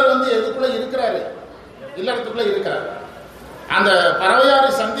 சுந்தரர் எதுக்குள்ள இருக்கிறாரு? இல்லறத்துக்குள்ள இருக்கிறார். அந்த பறவையாரை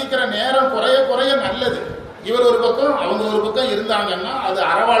சந்திக்கிற நேரம் குறைய குறைய நல்லது. இவர் ஒரு பக்கம் அவங்க ஒரு பக்கம் இருந்தாங்கன்னா அது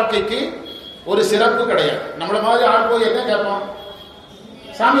அற வாழ்க்கைக்கு ஒரு சிறப்பு கிடையாது. நம்மள மாதிரி ஆள் போய் என்ன கேட்போம்?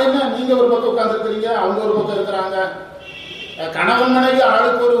 சாமி என்ன நீங்க ஒரு பக்கம் உட்கார்ந்து இருக்கிறீங்க, அவங்க ஒரு பக்கம் இருக்கிறாங்க. கணவன் மனைவி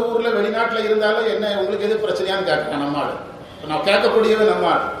ஆளுக்கு ஒரு ஊர்ல வெளிநாட்டுல இருந்தாலும் என்ன உங்களுக்கு எது பிரச்சனையான்னு கேட்கலாம் நம்ம ஆள். நான் கேட்கக்கூடியவன் நம்ம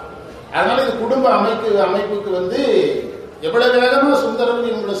ஆள். அதனால இது குடும்ப அமைப்புக்கு எவ்வளவு வேகமா சுந்தரம்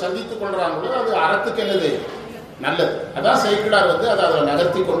இவங்களை சந்தித்துக் கொள்றாங்களோ அது அறத்துக்கு என்னது? நல்லது. அதான் சேக்கிழார் அதை அதில்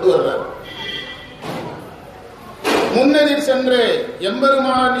நகர்த்தி கொண்டு வர்றாரு. முன்னெதிர் சென்று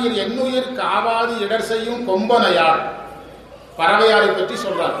எம்பெருமானீர் என்னுயிர் காவாது இடர் செய்யும் கொம்பனையாள். பறவையாரை பற்றி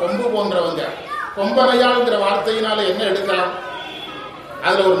சொல்றார். கொம்பு போன்றவங்க. கொம்பனையாள்ங்கிற வார்த்தையினால என்ன எடுக்கலாம்?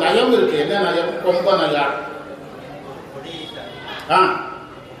 அதுல ஒரு நயம் இருக்கு. என்ன நயம்? கொம்பனையாள்.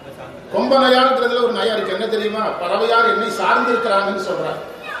 கொம்பனையாள்ங்கிறதுல ஒரு நயம் இருக்கு. என்ன தெரியுமா? பறவையார் என்னை சார்ந்து இருக்கிறாங்கன்னு சொல்றார்.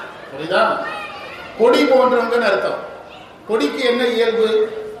 புரியுதா? கொடி போன்றவங்கன்னு அர்த்தம். கொடிக்கு என்ன இயல்பு?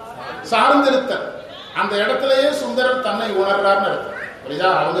 சார்ந்திருத்தல். அந்த இடத்திலேயே சுந்தரர் தன்னை உணர்றார்னு அர்த்தம்.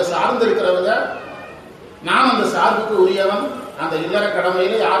 புரியுதா? அவங்க சார்ந்து இருக்கிறவங்க. நான் அந்த சார்புக்கு உரியவன். அந்த இல்லற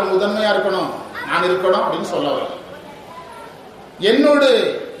கடமையில யார் முதன்மையா இருக்கணும்? நான் இருக்கணும் அப்படின்னு சொல்ல வர.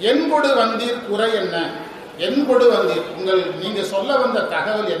 என்பொடு வந்தீர் குறை என்ன? என்பொடு வந்தீர் நீங்க சொல்ல வந்த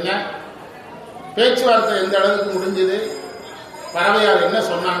தகவல் என்ன? பேச்சுவார்த்தை எந்த அளவுக்கு முடிஞ்சது? பறவையார் என்ன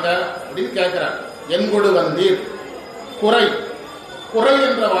சொன்னாங்க அப்படின்னு கேட்கிறார். என்பொடு வந்தீர். குறை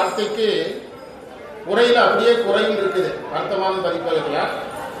என்ற வார்த்தைக்கு உரையில அப்படியே குறையும் இருக்குது. வர்த்தமான பதிப்பகத்துல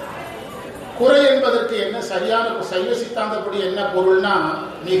குறை என்பதற்கு என்ன சரியான சைவ சித்தாந்தப்படி என்ன பொருள்னா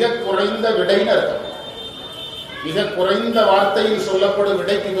மிக குறைந்த விடைன்னு அர்த்தம். மிக குறைந்த வார்த்தையில் சொல்லப்படும்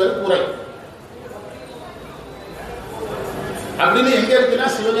விடைக்கு பேர் குறை. அப்படின்னு எங்க இருக்குன்னா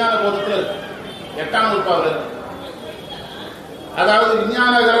சிவஞான போதத்தில் இருக்கு, 8ஆம் நூற்பாவில் இருக்கு. அதாவது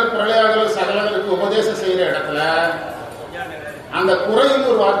விஞ்ஞானகரர் பிரளயாகரர் சகலருக்கு உபதேசம் செய்யற இடத்துல அந்த குறைன்னு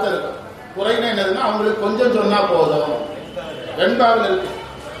ஒரு வார்த்தை இருக்கு. குறைன்னு என்னதுன்னா அவங்களுக்கு கொஞ்சம் சொன்னா போதும், வெண்பாவில் இருக்கு.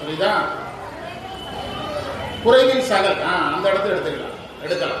 புரியுதா? குறைவில் சகல் அந்த இடத்துல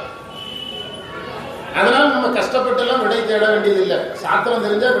எடுக்கலாம். அதனால நம்ம கஷ்டப்பட்டு எல்லாம் விடை தேட வேண்டியது இல்லை. சாத்திரம்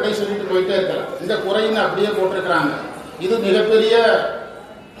தெரிஞ்சா விடை சொல்லிட்டு போயிட்டே இருக்கலாம். இந்த குறைன்னு அப்படியே போட்டிருக்கிறாங்க. இது மிகப்பெரிய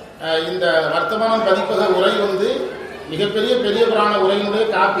இந்த வர்த்தமானம் பதிப்பக உரை மிகப்பெரிய பெரிய புராண உரையினுடைய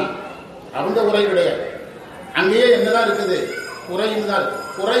காப்பி. அவங்க உரை கிடையாது. அங்கேயே என்னதான் இருக்குது? குறைன்னு தான் இருக்கு.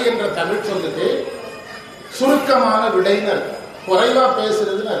 குறை என்ற தமிழ் சொல்லுக்கு சுருக்கமான விடைன்னு இருக்கு, குறைவா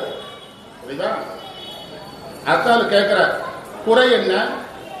பேசுறதுன்னு இருக்கு. புரியுதா? அத்தால் கேட்கிற குறை என்ன?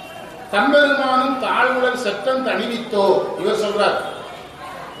 தம்பெருமானும் தாழ்வுடல் செற்றம் தணிவித்தோ. இவர் சொல்றார்,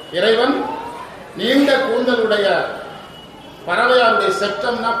 இறைவன் நீண்ட கூந்தலுடைய பறவையாருடைய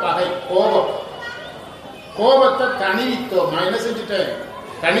செற்றம்னா பகை, கோபம். கோபத்தை தணிவித்தோ. நான் என்ன செஞ்சுட்டேன்?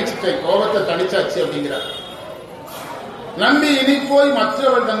 தணிச்சுட்டேன். கோபத்தை தணிச்சாச்சு அப்படிங்கிறார். நம்பி இனி போய்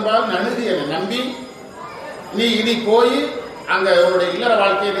மற்றவள் தன்பால் நணுதி என. நம்பி நீ இனி போய் அங்க உன்னுடைய இல்லற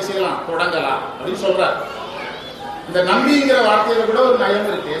வாழ்க்கையை என்ன செய்யலாம், தொடங்கலாம் அப்படின்னு சொல்றார். இந்த நம்பிங்கிற வார்த்தையில கூட ஒரு நயம்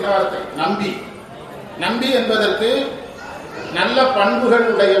இருக்கு. என்ன வார்த்தை? நம்பி. நம்பி என்பதற்கு நல்ல பண்புகள்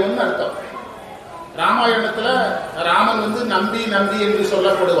உடையவன் அர்த்தம். ராமாயணத்துல ராமன் நம்பி நம்பி என்று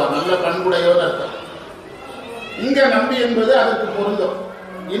சொல்லப்படுவான், நல்ல பண்புடையவன் அர்த்தம். இங்க நம்பி என்பது அதற்கு பொருந்தும்.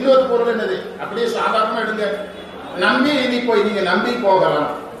 இன்னொரு பொருள் என்னது? அப்படியே சாதாரண எடுங்க, நம்பி இனி போய் நீங்க நம்பி போகலாம்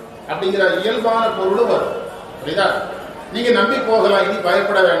அப்படிங்கிற இயல்பான பொருளும் வரும். புரியுதா? நீங்க நம்பி போகலாம், இனி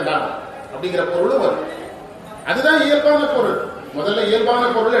பயப்பட வேண்டாம் அப்படிங்கிற பொருளும் வரும். அதுதான் இயல்பான பொருள். முதல்ல இயல்பான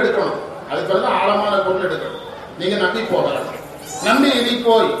பொருள் எடுக்கணும், அதுக்கு பிறகு ஆழமான பொருள் எடுக்கணும். நீங்க நம்பி போகலாம். நம்பி இனி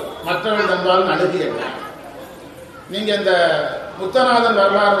போய் மற்றவர்கள் தந்தால் நணுதி என்ன. நீங்க இந்த முத்தநாதன்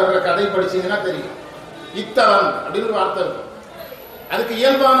வரலாறு வர்ற கதை படிச்சீங்கன்னா தெரியும். இத்தவன் அப்படின்னு ஒரு வார்த்தை இருக்கும். அதுக்கு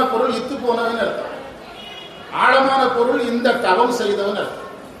இயல்பான பொருள் இத்து போனவன் அர்த்தம். ஆழமான பொருள் இந்த தவம் செய்தவன் அர்த்தம்.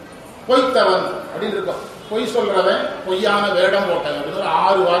 பொய்த்தவன் அப்படின்னு இருக்கும். பொய் சொல்றவன், பொய்யான வேடம் போட்டவன் அப்படின்னு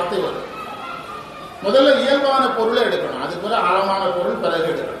 6 வார்த்தை வரும். முதல்ல இயல்பான பொருளை எடுக்கணும், அதுக்கு பிறகு ஆழமான பொருள் பிறகு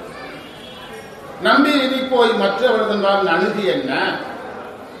எடுக்கணும். நம்பி இனி போய் மற்றவர்கள் நணுதி என்ன.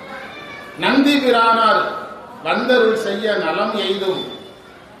 நந்தி பிரானார் வந்தருள் செய்ய நலம் எய்தும்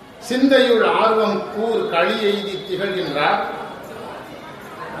சிந்தையுள் ஆர்வம் கூர் களி எய்தி திகழ்கின்றார்.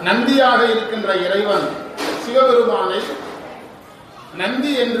 நந்தியாக இருக்கின்ற இறைவன் சிவபெருமானை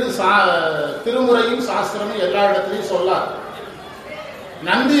நந்தி என்று திருமுறையும் சாஸ்திரமும் எல்லா இடத்திலையும் சொல்லார்.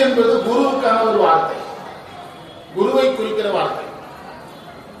 நந்தி என்பது குருவுக்கான ஒரு வார்த்தை, குருவை குறிக்கிற வார்த்தை.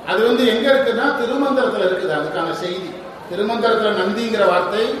 அது எங்க இருக்குன்னா திருமந்திரத்தில் இருக்குது. அதுக்கான செய்தி திருமந்திரத்தில் நந்திங்கிற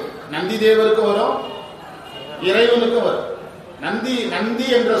வார்த்தை நந்தி தேவருக்கும் வரும், இறைவனுக்கும் வரும். நந்தி நந்தி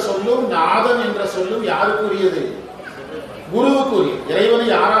என்ற சொல்லும் நாதன் என்ற சொல்லும் யாருக்குரியது? குருவுக்குரிய. இறைவனை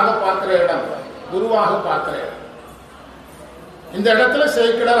யாராக பார்க்கிற இடம்? குருவாக பார்க்கிற இடம். இந்த இடத்துல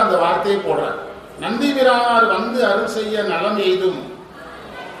சேக்கிடார் அந்த வார்த்தையை போடுறார். நந்தி பிரானார் வந்து அருள் செய்ய நலம் எய்தும்.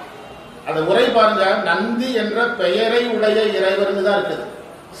 அந்த உரை பாருங்க, நந்தி என்ற பெயரை உடைய இறைவன் தான் இருக்குது,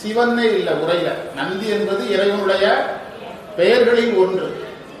 சிவனே இல்லை உரையில. நந்தி என்பது இறைவனுடைய பெயர்களில் ஒன்று.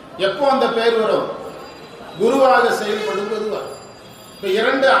 எப்போ அந்த பெயர் வரும்? குருவாக செயல்படுவது வரும். இப்ப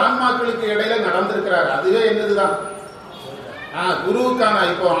 2 ஆன்மாக்களுக்கு இடையில நடந்திருக்கிறார், அதுவே என்னதுதான் குருவுக்கான.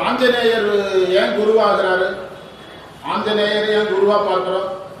 இப்போ ஆஞ்சநேயர் ஏன் குருவாகிறாரு? ஆஞ்சநேயர் ஏன் குருவா பார்க்கிறோம்?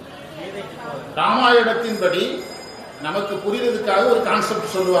 ராமாயணத்தின்படி நமக்கு புரிவதற்காக ஒரு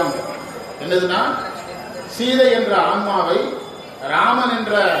கான்செப்ட் சொல்லுவாங்க. என்னதுன்னா, சீதை என்ற ஆன்மாவை ராமன்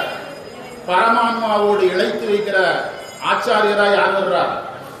என்ற பரமான்மாவோடு இணைத்து வைக்கிற ஆச்சாரியராய் யார் வர்றார்?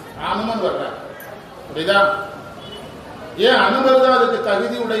 அனுமன் வர்றார். புரியுதா? ஏன் அனுமர் தான் அதுக்கு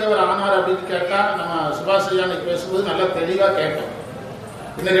தகுதி உடையவர் ஆனார் அப்படின்னு கேட்டா, நம்ம சுபாஷையானை பேசும்போது நல்லா தெளிவா கேட்டோம்.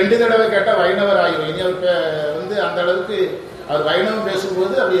 இன்னும் 2 தடவை கேட்டா வைணவர் ஆகிரும். இனி அவர் அந்த அளவுக்கு அவர் வைணவம்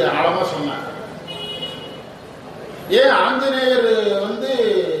பேசும்போது அப்படி ஆழமா சொன்னார். ஏன் ஆஞ்சநேயர்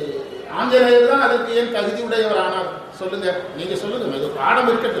ஆஞ்சநேயர் தான் அதற்கு ஏன் தகுதி உடையவர் ஆனார்? சொல்லுங்க, நீங்க சொல்லுங்க. மெது பாடம்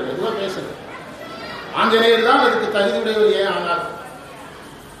இருக்கட்டும், மெதுவா பேசுங்க. ஆஞ்சநேயர் தான் அதுக்கு தகுதி உடையவர் ஏன் ஆனார்?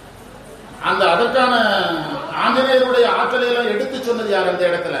 அதற்கான ஆஞ்சநேயருடைய ஆற்றலை எல்லாம் எடுத்து சொன்னது யார் அந்த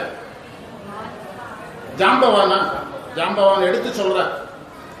இடத்துல? ஜாம்பவானா? ஜாம்பவான் எடுத்து சொல்ற.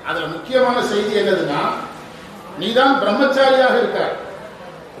 அதுல முக்கியமான செய்தி என்னதுன்னா, நீதான் பிரம்மச்சாரியாக இருக்கார்.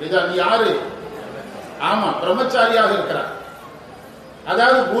 புரியுதா? நீ யாரு? ஆமா, பிரம்மச்சாரியாக இருக்கிறார்.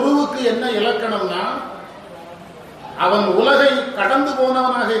 அதாவது குருவுக்கு என்ன இலக்கணம்னா, அவன் உலகை கடந்து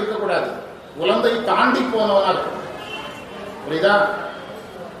போனவனாக இருக்கக்கூடாது, உலகை தாண்டி போனவனாக இருக்கணும். புரியுதா?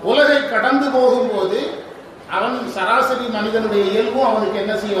 உலகை கடந்து போகும்போது அவன் சராசரி மனிதனுடைய இயல்பும் அவனுக்கு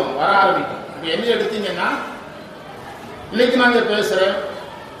என்ன செய்யும், வர ஆரம்பிக்கும். என்ன எடுத்தீங்கன்னா, இன்னைக்கு நான் பேசுறேன்,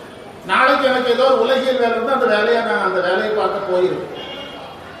 நாளைக்கு எனக்கு ஏதோ உலகியல் வேலை இருந்தால் அந்த வேலையை நான் அந்த வேலையை பார்க்க போயிருக்கேன்.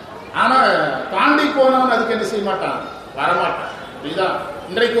 ஆனா தாண்டி போனவன் அதுக்கு என்ன செய்ய மாட்டான், வரமாட்டான். புரியுதா?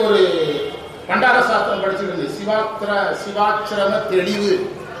 இன்றைக்கு ஒரு பண்டார சாஸ்திரம் படிச்சுட்டு இருந்தேன், சிவாச்சிரம தெளிவு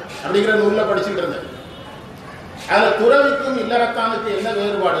அப்படிங்கிற நூல்ல படிச்சுட்டு இருந்தேன். அதுல துறவிக்கும் இல்லறத்தானுக்கு என்ன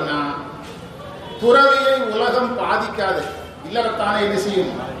வேறுபாடுனா, துறவியை உலகம் பாதிக்காது, இல்லறத்தானே என்ன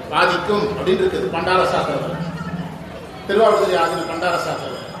செய்யும், பாதிக்கும் அப்படின்னு இருக்குது பண்டார சாஸ்திரம். திருவாவூர் ஆதின பண்டார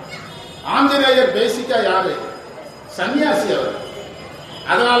சாஸ்திரம். ஆஞ்சநேயர் பேசிக்கா யாரு, சன்னியாசி அவர்.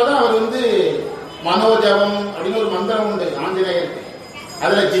 அதனாலதான் அவர் மனோஜபம் அப்படின்னு ஒரு மந்திரம் உண்டு ஆஞ்சநேயருக்கு.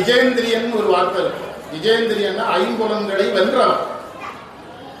 அதுல ஜிஜேந்திரியன் ஒரு வார்த்தை இருக்கு. ஜிஜேந்திரியன்னா ஐம்புலன்களை வென்றவர்.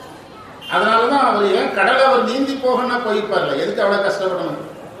 அதனாலதான் அவர் ஏன் கடலை அவர் நீந்தி போகணும்னா போயிருப்பார்ல, எதுக்கு அவ்வளவு கஷ்டப்படணும்,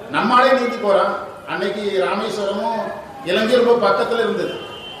 நம்மாலே நீந்தி போறான். அன்னைக்கு ராமேஸ்வரமும் இலங்கை ரொம்ப பக்கத்துல இருந்தது.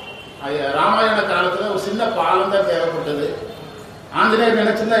 ராமாயண காலத்துல ஒரு சின்ன பாலம் தான் தேவைப்பட்டது. ஆஞ்சநேயர்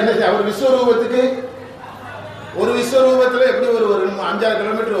நினைச்சிருந்தா என்ன, அவர் விஸ்வரூபத்துக்கு ஒரு விஸ்வரூபத்துல எப்படி ஒரு 5-6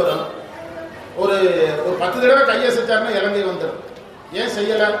 கிலோமீட்டர் வரும், ஒரு 10 தடவை கையசைச்சாருன்னா இலங்கை வந்துடும். ஏன்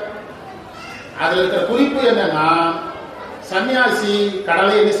செய்யல? அதுல இருக்கிற குறிப்பு என்னன்னா, சன்னியாசி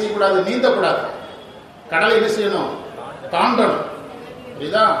கடலை என்ன செய்யக்கூடாது, நீந்தக்கூடாது, கடலை என்ன செய்யணும், தாண்டணும்.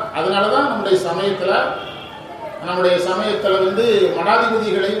 புரியுதா? அதனாலதான் நம்முடைய சமயத்துல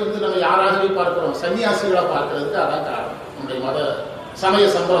மடாதிபதிகளை நம்ம யாராகவே பார்க்கிறோம், சன்னியாசிகளை பார்க்கறதுக்கு அதான் காரணம். நம்முடைய மத சமய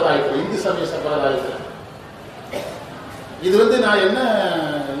சம்பிரதாயத்தில், இந்து சமய சம்பிரதாயத்தில் இது நான் என்ன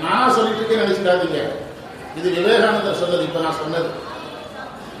நானா சொல்லிட்டு இருக்கேன் நினைச்சிடாதீங்க. இது விவேகானந்தர் சொன்னது. இப்ப நான் சொன்னது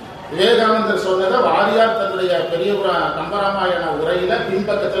விவேகானந்தர் சொன்னதை வாரியார் தன்னுடைய பெரிய கம்பராமாயண உரையில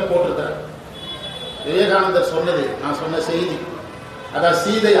பின்பக்கத்தில் போட்டிருக்கிறார். விவேகானந்தர் சொன்னது நான் சொன்ன செய்தி. அதான்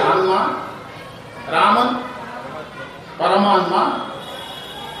சீதை ஆன்மா, ராமன் பரமான்மா.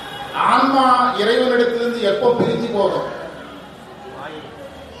 ஆன்மா இறைவனிடத்திலிருந்து எப்போ பிரிஞ்சு போகும்,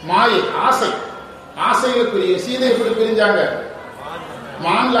 மாயை, ஆசையில பிரிய. சீதை எப்படி பிரிஞ்சாங்க,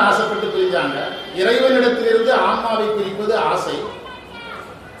 மான்ல ஆசைப்பட்டு பிரிஞ்சாங்க. இறைவனிடத்திலிருந்து ஆன்மாவை பிரிப்பது ஆசை.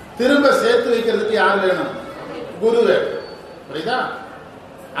 திரும்ப சேர்த்து வைக்கிறதுக்கு யார் வேணும், குரு வேணும். புரியுதா?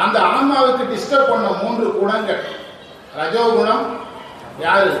 அந்த ஆன்மாவுக்கு டிஸ்டர்ப் பண்ண 3 குணங்கள். ரஜோகுணம்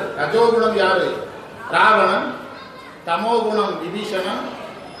யாரு, ராவணன். தமோகுணம் விபீஷணன்.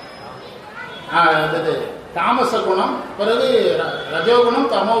 தாமச குணம், பிறகு ரஜோகுணம்,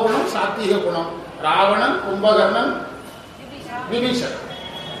 தமோகுணம், சாத்வீக குணம். ராவணன், கும்பகர்ணன், விபீஷன்.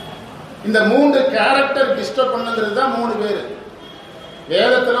 இந்த 3 கேரக்டர் டிஸ்டர்ப் பண்ணுங்கிறது தான் 3 பேரு.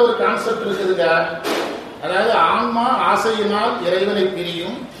 வேதத்துல ஒரு கான்செப்ட் இருக்குதுங்க. அதாவது ஆன்மா ஆசையினால் இறைவனை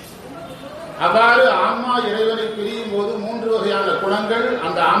பிரியும். அவ்வாறு ஆன்மா இறைவனை பிரியும் போது 3 வகையான குணங்கள்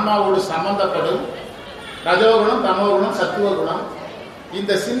அந்த ஆன்மாவோடு சம்பந்தப்படும். ரஜோகுணம், தமோகுணம், சத்துவ குணம்.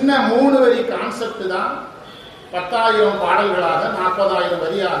 இந்த சின்ன 3 வரி கான்செப்ட் தான் 10,000 பாடல்களாக 40,000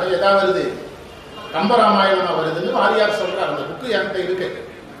 வரியாக எதா வருது, கம்பராமாயணமா வருதுன்னு வாரியார் சொல்றார். அந்த புக்கு என்கிட்ட இருக்கு.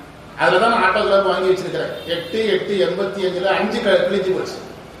 அதுலதான் நான் ஆட்டோகிராஃப் வாங்கி வச்சிருக்கிறேன். 8/8/85 5 கிழிஞ்சு போச்சு.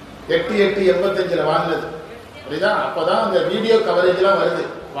 8/8/85 வாங்கினது. புரியுதா? அப்பதான் அந்த வீடியோ கவரேஜ் எல்லாம் வருது.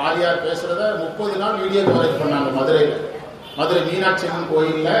 வாரியார் பேசுறத 30 நாள் வீடியோ கவரேஜ் பண்ணாங்க மதுரையில. மதுரை மீனாட்சி அம்மன்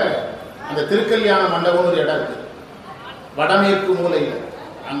கோயில்ல அந்த திருக்கல்யாண மண்டபம் ஒரு இடம் இருக்கு, வடமேற்கு மூலையில.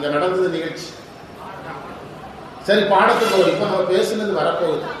 அங்க நடந்தது நிகழ்ச்சி. சரி, பாடத்துக்கு இப்ப நம்ம பேசுனது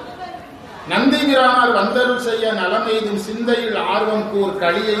வரப்போகுது. நந்தி பிரானார் வந்தருள் செய்ய நலமெய்தும் சிந்தையில் ஆர்வம் கூர்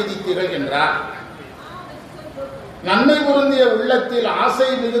களி எய்தி திகழ்கின்றார். நன்மை பொருந்திய உள்ளத்தில் ஆசை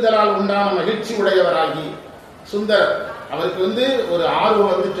மிகுதலால் உண்டான மகிழ்ச்சி உடையவராகி சுந்தரர். அவருக்கு ஒரு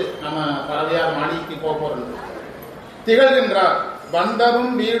ஆர்வம் வந்துட்டு நம்ம பறவையார் மாளிகைக்கு போறோம். திகழ்கின்றார்.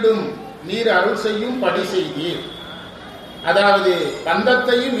 பந்தமும் வீடும் நீர் அருள் செய்யும் படி செய்தீர். அதாவது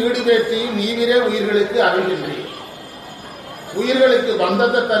பந்தத்தையும் வீடு பேற்றியும் நீவிரே உயிர்களுக்கு அருள்கின்றீர். உயிர்களுக்கு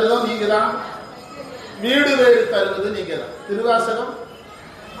பந்தத்தை தருவதும் நீங்க தான், வீடு வேறு தருவது நீங்க தான். திருவாசகம்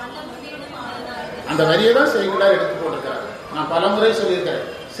அந்த வரியை தான் சேக்கிழார் எடுத்து போட்டிருக்கிறார். நான் பலமுறை சொல்லியிருக்கிறேன்.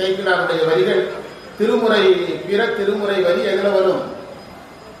 சேக்கிழாருடைய வரிகள் பிற திருமுறை வரி எதுல வரும்,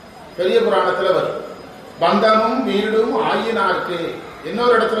 பெரிய புராணத்துல வரும். பந்தமும் வீடும் ஆயினார்க்கு.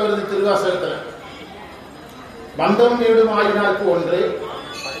 இன்னொரு இடத்துல வருது திருவாசகத்துல, பந்தமும் வீடும் ஆயினார்க்கு ஒன்று.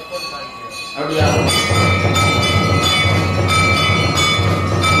 அப்படியா?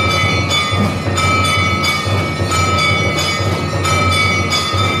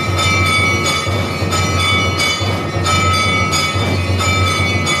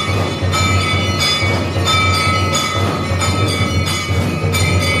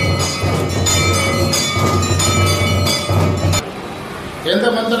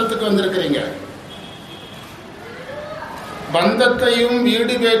 பந்தத்தையும்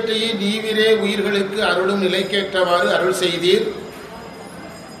வீடு வேற்றையை நீவிரே உயிர்களுக்கு அருளும் நிலைக்கேற்றவாறு அருள் செய்தீர்.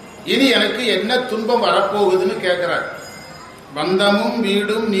 இனி எனக்கு என்ன துன்பம் வரப்போகுதுன்னு கேட்கிறார். பந்தமும்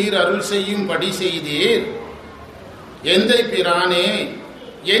வீடும் நீர் அருள் செய்யும் படி செய்தீர். எந்தை பிரானே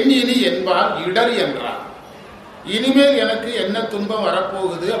என் இனி என்பார் இடர் என்றார். இனிமேல் எனக்கு என்ன துன்பம்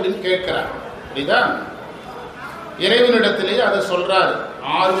வரப்போகுது அப்படின்னு கேட்கிறார். அப்படிதான் இறைவனிடத்திலே அதை சொல்றாரு.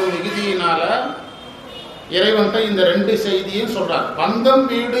 ஆர்வ மிகுதியினால இறைவன்கிட்ட இந்த ரெண்டு செய்தியும் சொல்றார். பந்தம்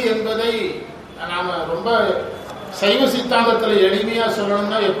வீடு என்பதை நாம ரொம்ப சைவ சித்தாந்தத்தில் எளிமையா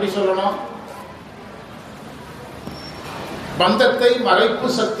சொல்லணும்னா எப்படி சொல்லணும்? பந்தத்தை மறைப்பு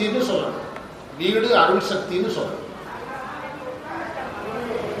சக்தின்னு சொல்லணும், வீடு அருள் சக்தின்னு சொல்லணும்.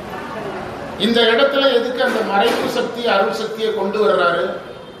 இந்த இடத்துல எதுக்கு அந்த மறைப்பு சக்தி அருள் சக்தியை கொண்டு வர்றாரு?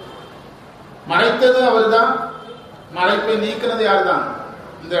 மறைத்தது அவர் தான், மறைப்பை நீக்கிறது யார் தான்?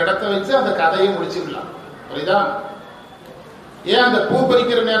 இந்த இடத்தை வச்சு அந்த கதையை முடிச்சுக்கலாம். புரியுதா? ஏன் அந்த பூ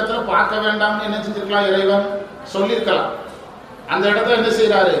பறிக்கிற நேரத்தில் பார்க்க வேண்டாம்னு என்ன செஞ்சிருக்கலாம்? இறைவன் சொல்லியிருக்கலாம். அந்த இடத்துல என்ன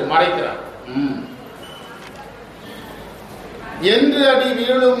செய்யறாரு? மறைக்கிறார். என்று அடி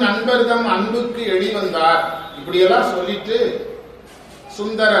வீழும் நண்பர்தம் அன்புக்கு எளிவந்தார். இப்படியெல்லாம் சொல்லிட்டு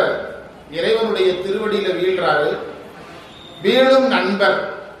சுந்தரர் இறைவனுடைய திருவடியில வீழ்றாரு. வீழும் நண்பர்,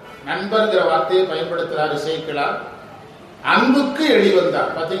 நண்பர்ங்கிற வார்த்தையை பயன்படுத்துறாரு சேக்கிழார். அன்புக்கு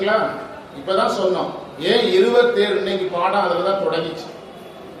எளிவந்தார். பாத்தீங்களா? இப்பதான் சொன்னோம். ஏன் இருவர் தேடு, இன்னைக்கு பாடம் அதுலதான் தொடங்கிச்சு.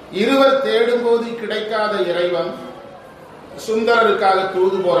 இருவர் தேடும் போது கிடைக்காத இறைவன் சுந்தரருக்காக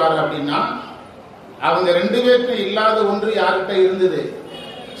தூது போறாரு அப்படின்னா, அவங்க ரெண்டு பேருக்கு இல்லாத ஒன்று யார்கிட்ட இருந்தது?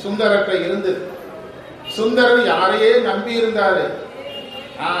 சுந்தரர்கிட்ட இருந்தது. சுந்தரர் யாரையே நம்பி இருந்தாரு?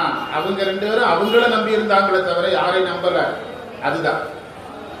 அவங்க ரெண்டு பேரும் அவங்கள நம்பி இருந்தாங்களே தவிர யாரை நம்பல. அதுதான்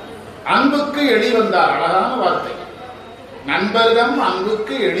அன்புக்கு எளிவந்தார். அழகான வார்த்தை. நண்பர்கம்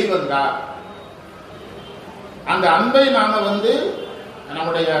அன்புக்கு எளிவந்தார். அந்த அன்பை நாம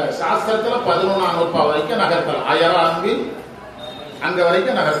நம்முடைய சாஸ்திரத்துல 11ஆம் நூற்பா வரைக்கும் நகர்த்தலாம். 1000 அன்பில் அங்க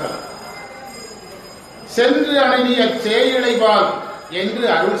வரைக்கும் நகர்த்தலாம். சென்று அணை சேயிழைவாள் என்று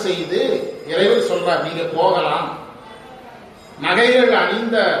அருள் செய்து இறைவன் சொல்றார், நீங்க போகலாம். நகைகள்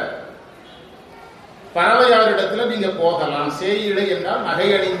அணிந்த பறவையாரிடத்துல நீங்க போகலாம். சேயிழை என்றால் நகை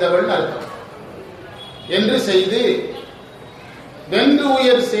அணிந்தவள் அர்த்தம் என்று செய்து, வென்று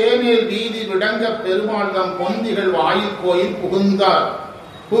உயர் சேமேல் வீதி விடங்க பெருமாள்தம் பொந்திகள் வாயில் கோயில் புகுந்தார்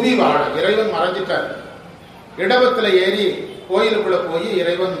புவி வாழ. இறைவன் மறைஞ்சிட்டார். இடவத்துல ஏறி கோயிலுக்குள்ள போய்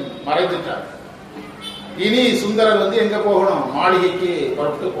இறைவன் மறைஞ்சிட்டார். இனி சுந்தரர் எங்க போகணும்? மாளிகைக்கு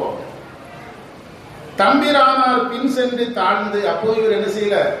புறப்பட்டு போகணும். தம்பிரானார் பின் சென்று தாழ்ந்து, அப்போ இவர் என்ன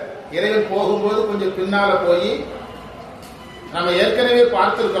செய்யல? இறைவன் போகும்போது கொஞ்சம் பின்னால போய், நம்ம ஏற்கனவே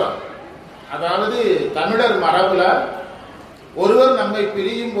பார்த்திருக்கிறோம். அதாவது தமிழர் மரபுல ஒருவர் நம்மை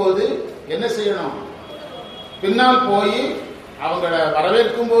பிரியும் போது என்ன செய்யணும்? பின்னால் போய் அவங்கள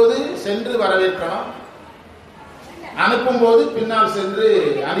வரவேற்கும் போது சென்று வரவேற்கணும், அனுப்பும் போது பின்னால் சென்று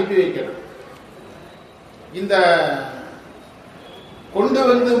அனுப்பி வைக்கணும். இந்த கொண்டு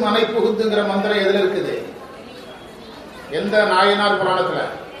வந்து மனை புகுந்துங்கிற மந்திரம் எதுல இருக்குது? எந்த நாயனார் புராணத்துல?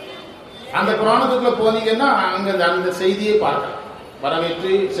 அந்த புராணத்துக்குள்ள போனீங்கன்னா அங்க அந்த செய்தியை பார்க்கலாம்.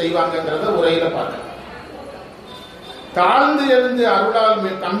 வரவேற்று செய்வாங்கிறத உரையில பார்க்கலாம். தாழ்ந்து எழுந்து அருளால்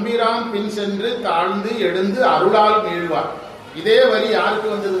தம்பிரான் பின் சென்று தாழ்ந்து எழுந்து அருளால் மீழ்வார். இதே வரி யாருக்கு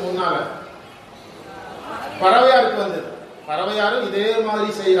வந்தது? முன்னால பறவையாருக்கு வந்தது. பறவையாரும் இதே மாதிரி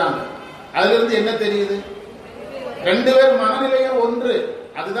செய்யறாங்க. அதுல இருந்து என்ன தெரியுது? ரெண்டு பேர் மனநிலையும் ஒன்று.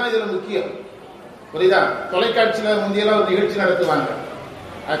 அதுதான் இதுல முக்கியம். புரியுதா? தொலைக்காட்சியில முந்தையெல்லாம் ஒரு நிகழ்ச்சி நடத்துவாங்க.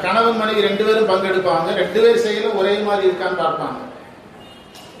 கணவன் மனைவி ரெண்டு பேரும் பங்கெடுப்பாங்க. ரெண்டு பேர் செயலும் ஒரே மாதிரி இருக்கான்னு பார்ப்பாங்க.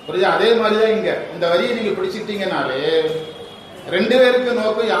 புரியுதா? அதே மாதிரிதான் இங்க இந்த வரியை நீங்க பிடிச்சிட்டீங்கனாலே ரெண்டு பேருக்கு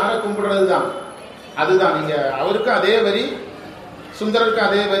நோக்கம் யாரை கும்பிடுறது தான். அதுதான் நீங்க அவருக்கும் அதே வரி, சுந்தரருக்கு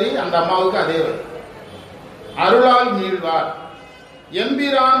அதே வரி, அந்த அம்மாவுக்கு அதே வரி. அருளால் மீழ்வார்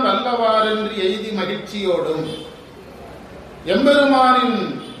எம்பிரான் வல்லவார் என்று எய்தி மகிழ்ச்சியோடும்.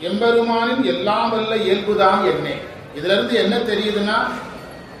 எம்பெருமானின் எல்லாம் வல்ல இயல்புதான் என்னே. இதுல இருந்து என்ன தெரியுதுன்னா,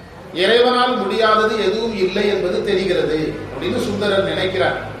 இறைவனால் முடியாதது எதுவும் இல்லை என்பது தெரிகிறது அப்படின்னு சுந்தரர்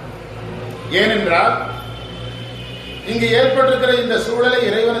நினைக்கிறார். ஏனென்றால் இங்கு ஏற்பட்டிருக்கிற இந்த சூழலை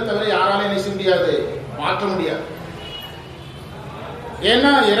இறைவனை தவிர யாராலும் என்ன செய்ய முடியாது? மாற்ற முடியாது.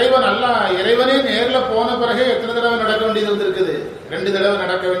 ஏன்னா இறைவனே நேர்ல போன பிறகு எத்தனை தடவை நடக்க வேண்டியது வந்திருக்குது? 2 தடவை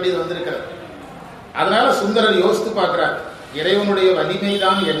நடக்க வேண்டியது வந்திருக்கிறது. அதனால சுந்தரர் யோசித்து பார்க்கிறார், இறைவனுடைய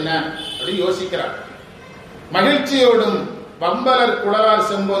வலிமைதான் என்ன அப்படின்னு யோசிக்கிறார். மகிழ்ச்சியோடும் பம்பலர் குளரார்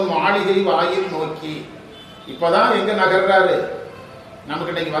செம்போன் மாளிகை வாயில் நோக்கி. இப்பதான் எங்க நகர்றாரு?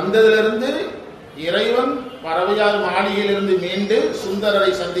 நமக்கு இன்னைக்கு வந்ததுல இருந்து இறைவன் பறவையார் மாளிகையிலிருந்து மீண்டு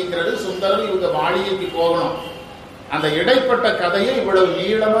சுந்தரரை சந்திக்கிறது. சுந்தரர் இவங்க மாளிகைக்கு போகணும். அந்த இடைப்பட்ட கதையை இவ்வளவு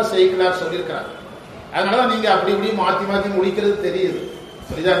நீளமா சேக்கிழார் சொல்லியிருக்கிறார். அதனாலதான் நீங்க அப்படி இப்படி மாத்தி மாத்தி முடிக்கிறது தெரியுது.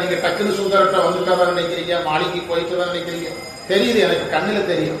 புரியுதா? நீங்க டக்குன்னு சுந்தரத்தை வந்துட்டா தான் நினைக்கிறீங்க, மாளிகைக்கு போயிட்டு தான் நினைக்கிறீங்க. தெரியுது, எனக்கு கண்ணுல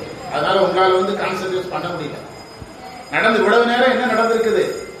தெரியும். அதனால உங்களால கான்சென்ட்ரேட் பண்ண முடியல. நடந்து இவ்வளவு நேரம் என்ன நடந்திருக்குது?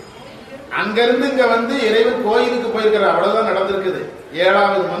 அங்கிருந்து இங்க இறைவன் கோயிலுக்கு போயிருக்கிறார், அவ்வளவுதான் நடந்திருக்குது.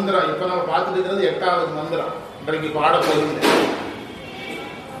 7வது மந்திரம். இப்ப நம்ம பார்த்துட்டு இருக்கிறது 8வது மந்திரம். இன்றைக்கு பாட போகிறது.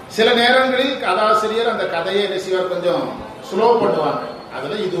 சில நேரங்களில் கதாசிரியர் அந்த கதையை ரசிகர் கொஞ்சம் ஸ்லோ பண்ணுவாங்க.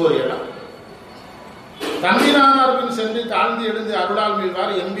 அதுல இது ஒரு இடம். தம்பிரானார்பின் சென்று தாழ்ந்து எழுந்து அருளால்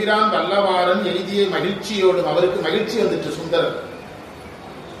மீழ்வார் எம்பிரான் வல்லவாரன் எழுதிய மகிழ்ச்சியோடும். அவருக்கு மகிழ்ச்சி வந்துட்டு சுந்தரர்.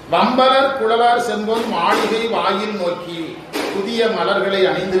 வம்பலர் குழலார் செம்பொன் மாளிகை வாயில் நோக்கி புதிய மலர்களை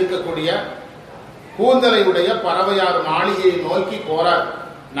அணிந்திருக்கக்கூடிய கூந்தலை உடைய பறவையார் மாளிகையை நோக்கி போறார்.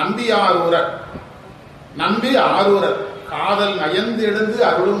 நம்பி ஆரூரர் காதல் நயந்து எழுந்து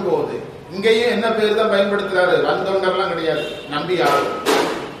அருளும் போது. இங்கேயும் என்ன பேர் தான் பயன்படுத்துறாரு? வந்தவங்கெல்லாம் கிடையாது. நம்பி ஆரூர்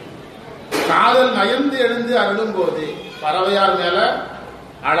காதல் நயந்து எழுந்து அருளும் போது பறவையார் மேல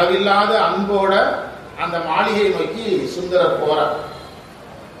அளவில்லாத அன்போட அந்த மாளிகையை நோக்கி சுந்தரர் போறார்.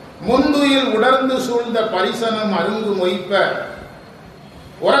 முந்துயில் உடர்ந்து சூழ்ந்த பரிசனம் அருங்கு மொய்ப்ப.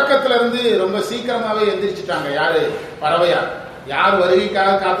 உறக்கத்துல இருந்து ரொம்ப சீக்கிரமாவே எந்திரிச்சிட்டாங்க. யாரு? பறவையார். யார்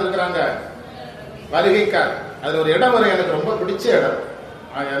வருகைக்காக காத்திருக்கிறாங்க? வருகைக்காக. அதுல ஒரு இடம் வரை எனக்கு ரொம்ப பிடிச்ச இடம்.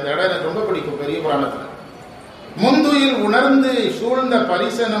 அந்த இடம் எனக்கு ரொம்ப பிடிக்கும் பெரிய புராணத்துல. முந்துயில் உணர்ந்து சூழ்ந்த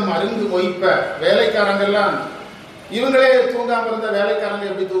பரிசனம் அருங்கு மொய்ப்ப. வேலைக்காரங்கெல்லாம் இவங்களே தூங்காம இருந்த வேலைக்காரங்க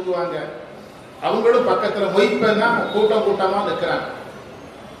எப்படி தூங்குவாங்க? அவங்களும் பக்கத்துல மொய்ப்பன்னா கூட்டம் கூட்டமா நிற்கிறாங்க.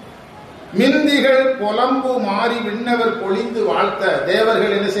 மிந்திகள் புலம்பு மாறி விண்ணவர் பொழிந்து வாழ்த்த.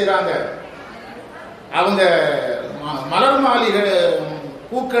 தேவர்கள் என்ன செய்யறாங்க? அவங்க மலர் மாளிகை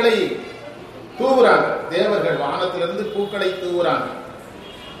பூக்களை தூவுறாங்க. தேவர்கள் வானத்திலிருந்து பூக்களை தூவுறாங்க.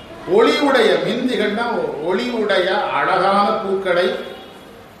 ஒளிவுடைய மிந்திகள்னா ஒளிவுடைய அழகான பூக்களை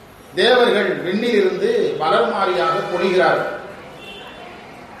தேவர்கள் விண்ணில் இருந்து மலர் மாறியாக பொழிகிறார்கள்.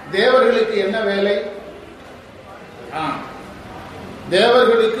 தேவர்களுக்கு என்ன வேலை?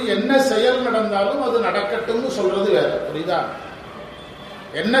 தேவர்களுக்கு என்ன செயல் நடந்தாலும் அது நடக்கட்டும் சொல்றது வேற. புரியுதா?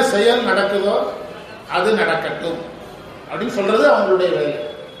 என்ன செயல் நடக்குதோ அது நடக்கட்டும் அப்படின்னு சொல்றது அவங்களுடைய வேலை.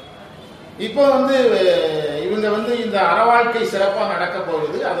 இப்போ இவங்க இந்த அறவாழ்க்கை சிறப்பா நடக்க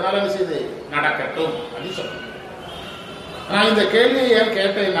போகுது, அதனால என்ன செய்யுது? நடக்கட்டும் அப்படின்னு சொல்றேன். நான் இந்த கேள்வியை ஏன்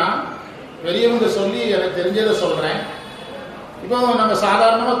கேட்டேன்னா, பெரியவங்க சொல்லி எனக்கு தெரிஞ்சதை சொல்றேன். இப்போ நம்ம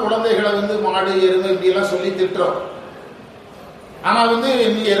சாதாரணமா குழந்தைகளை மாடு எருமை இப்படி எல்லாம் சொல்லி திட்டுறோம். ஆனா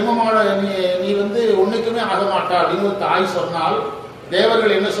நீ எரும மாடு நீ ஒண்ணுக்குமே ஆக மாட்டா அப்படின்னு ஒரு தாய் சொன்னால்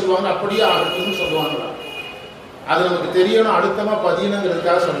தேவர்கள் என்ன சொல்லுவாங்க? அப்படியே ஆகட்டும்னு சொல்லுவாங்களா? அது நமக்கு தெரியணும், அழுத்தமா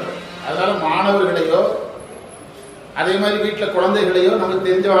பதியணுங்கிறதுக்காக சொல்றேன். அதனால மாணவர்களையோ அதே மாதிரி வீட்டில் குழந்தைகளையோ நமக்கு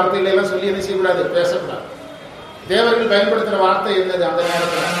தெரிஞ்ச வார்த்தைகளை எல்லாம் சொல்லி என்ன செய்யக்கூடாது? பேசக்கூடாது. தேவர்கள் பயன்படுத்துற வார்த்தை என்னது? அந்த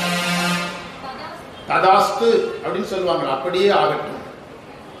நேரத்தில் ததாஸ்து அப்படின்னு சொல்லுவாங்க. அப்படியே ஆகட்டும்.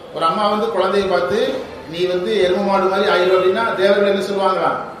 ஒரு அம்மா குழந்தைய பார்த்து நீ எரும மாடு மாதிரி ஆயிரும் அப்படின்னா தேவர்கள் என்ன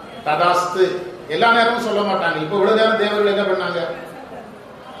சொல்லுவாங்களா? ததாஸ்து. எல்லா நேரமும் சொல்ல மாட்டாங்க. இப்ப இவ்வளவு நேரம் தேவர்கள் என்ன பண்ணாங்க?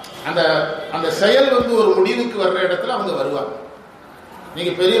 அந்த செயல் ஒரு முடிவுக்கு வர்ற இடத்துல அவங்க வருவாங்க.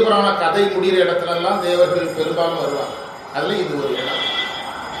 நீங்க பெரிய புராண கதை முடிகிற இடத்துல எல்லாம் தேவர்கள் பெரும்பாலும் வருவாங்க. அதுல இது ஒரு இடம்.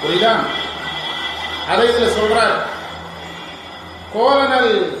 புரியுதா? அதை இதுல சொல்றார்.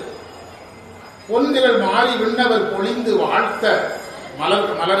 கோவனல் பொன்திகள் மாறி விண்ணவர் பொழிந்து வாழ்த்த.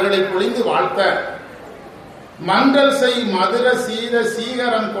 மலர்களை பொழிந்து வாழ்த்த. மண்டல் செய் மதுர சீத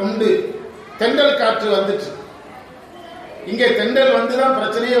சீகரம் கொண்டு. தென்றல் காற்று வந்துச்சு. இங்க தென்றல் வந்துதான்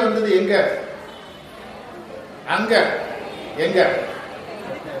பிரச்சனையே வந்தது. எங்க? அங்க எங்க?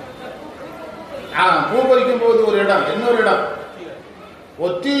 பூ பறிக்கும் போது ஒரு இடம், இன்னொரு இடம்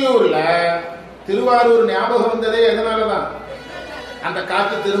ஒற்றியூர்ல. திருவாரூர் ஞாபகம் வந்ததே எதனாலதான்? அந்த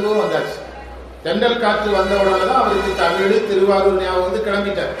காற்று திரும்பவும் வந்தாச்சு. தென்றல் காற்று வந்த உடனேதான் அவருக்கு தமிழ் திருவாரூர் ஞாபகம்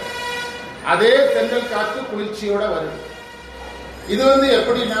கிளம்பிட்டார். அதே தென்றல் காற்று குளிர்ச்சியோட வருது. இது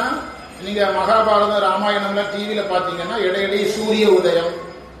எப்படின்னா, நீங்க மகாபாரதம் ராமாயணம்லாம் டிவியில பாத்தீங்கன்னா இடையிடையே சூரிய உதயம்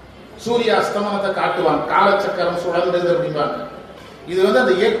சூரிய அஸ்தமனத்தை காட்டுவாங்க. காலச்சக்கரம் சுழந்தது அப்படிம்பாங்க. இது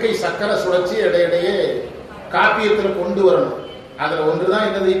அந்த இயற்கை சக்கர சுழற்சி இடையிடையே காப்பியத்தில் கொண்டு வரணும். அதுல ஒன்றுதான்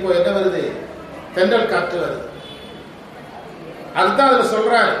என்னது? இப்போ என்ன வருது? தென்றல் காற்று வருது. அதுதான் அதுல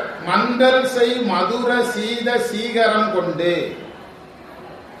சொல்றாரு. மண்டல் செய் மதுர சீத சீகரம் கொண்டு.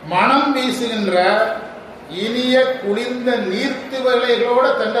 மனம் வீசுகின்ற இனிய குளிர்ந்த நீர்த்துவளைகளோட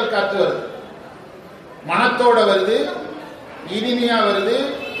தென்றல் காற்று வருது. மனத்தோட வருது, இனிமையா வருது.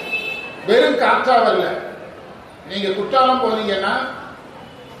 வெறும் காற்றா வரல. நீங்க குற்றாலம் போனீங்கன்னா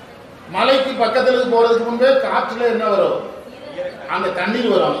மலைக்கு பக்கத்துல போறதுக்கு முன்பே காற்றுல என்ன வரும்? அந்த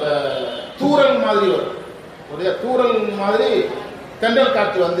தண்ணீர் வரும். அந்த தூரல் மாதிரி வரும். ஒரு தூரல் மாதிரி தென்றல்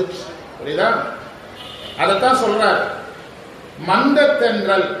காற்று வந்துச்சு. புரியுதா? அதைத்தான் சொல்றார். மந்த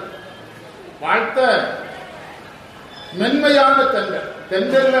தென்றல், வாழ்த்த மென்மையான தென்றல்.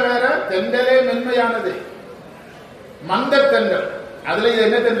 தென்றல்ல வேற, தென்றலே மென்மையானது. மந்த தென்றல், அதுல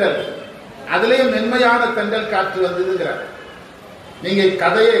என்ன தென்றல்? அதுலயும் மென்மையான தென்றல் காற்று வந்ததுங்கிறார். நீங்க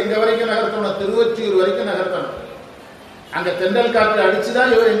கதையை எங்க வரைக்கும் நகர்த்தணும்? திருவொற்றியூர் வரைக்கும் நகர்த்தணும். அங்க தென்றல் காற்று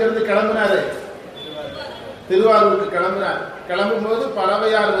அடிச்சுதான் இவர் எங்க இருந்து கிளம்பினாரு? திருவாரூருக்கு கிளம்பினார். கிளம்பும் போது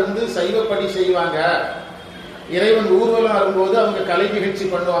பறவையார் வந்து சைவப்படி செய்வாங்க, இறைவன் ஊர்வலம் வரும்போது அவங்க கலை நிகழ்ச்சி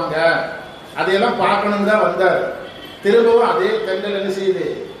பண்ணுவாங்க, அதையெல்லாம் பார்க்கணும் தான் வந்தார். திரும்பவும் அதே தென்றல் என்ன செய்யுது?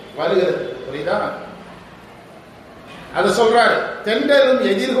 வருகிறது. புரியுதா? அத சொல்றாரு. தென்றலும்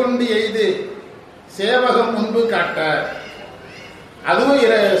எதிர்கொண்டு எய்து சேவகம் முன்பு காட்ட. அதுவும்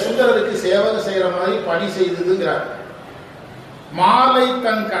சுந்தரருக்கு சேவகம் செய்யற மாதிரி பணி செய்ததுங்கிறார். மாலை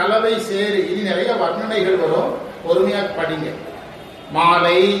தன் கலவை சேரு. இனி நிறைய வர்ணனைகள் வரும், பொறுமையா படிங்க.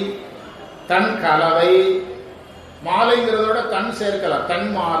 மாலை தன் கலவை, மாலைங்கிறதோட தன் சேர்க்கலாம். தன்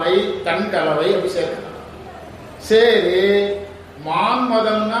மாலை தன் கலவை அப்படி சேர்க்கலாம். சேரு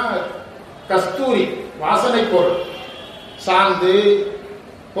மான்மதம்னா கஸ்தூரி வாசனை பொருள், சாந்து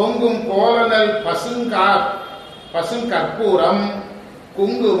பொங்கும் கோலனல் பசுங்கற்பூரம்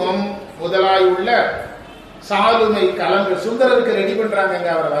குங்குமம் முதலாயுள்ள சாலுமை கலங்கள் சுந்தரருக்கு ரெடி பண்றாங்க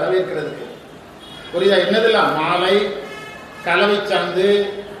அவரை வரவேற்கிறதுக்கு. புரியுதா? என்னதெல்லாம்? மாலை, கலவை சாந்து,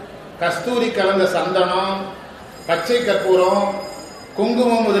 கஸ்தூரி கலந்த சந்தனம், பச்சை கற்பூரம்,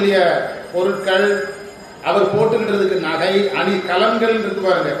 குங்குமம் முதலிய பொருட்கள், அவர் போட்டுக்கிட்டதுக்கு நகை, கலங்கள் இருக்கு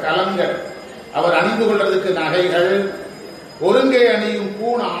பாருங்க, கலங்கள், அவர் அணிந்து கொள்றதுக்கு நகைகள், ஒருங்கை அணியும்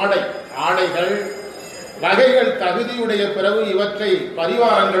பூண் ஆடைகள் வகைகள் தகுதியுடைய பிறகு இவற்றை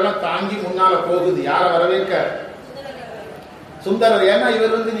பரிவாரங்கள்லாம் தாங்கி முன்னால போகுது. யார வரவேற்க? சுந்தரர். ஏன்னா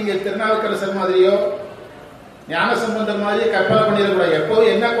இவர் வந்து நீங்க திருநாவுக்கரசர் மாதிரியோ ஞானசம்பந்தர் மாதிரியே கற்பனை பண்ணிடக்கூடாது. எப்போ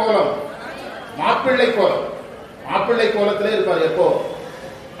என்ன கோலம்? மாப்பிள்ளை கோலம். மாப்பிள்ளை கோலத்திலே இருப்பார் எப்போ.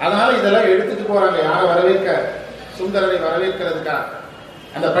 அதனால இதெல்லாம் எடுத்துட்டு போறாங்க. யார வரவேற்க? சுந்தரரை வரவேற்கிறதுக்கா.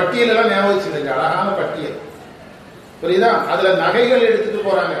 அந்த பட்டியல் எல்லாம் ஞாபகம் வச்சுருங்க, அழகான பட்டியல். புரியுதா? அதுல நகைகள் எடுத்துட்டு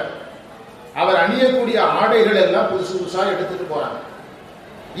போறாங்க. அவர் அணியக்கூடிய ஆடைகள் எல்லாம் புதுசு புதுசா எடுத்துட்டு போறாங்க.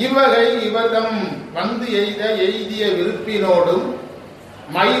 இவ்வகை இவர்தம் வந்து எய்திய விருப்பினோடும்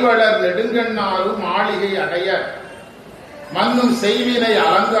மைவளர் நெடுங்கண்ணாரும் மாளிகை அடைய மன்னும் செய்வினை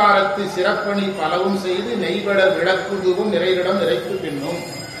அலங்காரத்து சிறப்பணி பலவும் செய்து நெய்வளர் விளக்குதுவும் நிறையிடம் நிறைத்து பின்னும்.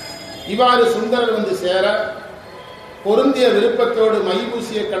 இவ்வாறு சுந்தரர் வந்து சேர பொருந்திய விருப்பத்தோடு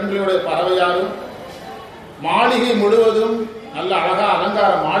மைபூசிய கண்களுடைய பறவையாரும் மாளிகை முழுவதும் நல்ல அழகா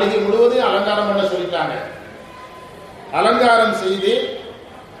அலங்காரம், மாளிகை முழுவதும் அலங்காரம் பண்ண சொல்லிட்டாங்க. அலங்காரம் செய்து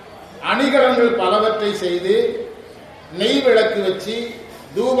அணிகலன்கள் பலவற்றை செய்து நெய் விளக்கு வச்சு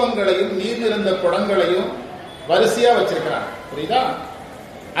தூபங்களையும் நீர் நிறைந்த குடங்களையும் வரிசையா வச்சிருக்கிறாங்க. புரியுதா?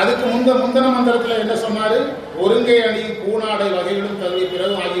 அதுக்கு முந்தன மந்திரத்துல என்ன சொன்னாரு? ஒருங்கை அணியும் பூனாடை வகைகளும் தகுதி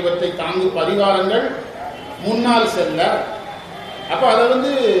பிறகு ஆகியவற்றை தாங்கும் பரிவாரங்கள் முன்னால் செல்ல. அப்ப அதை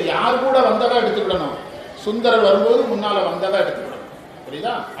வந்து யார் கூட வந்ததா எடுத்துக்கிடணும்? சுந்தரர் வரும்போது முன்னால வந்ததா எடுத்துக்கணும்.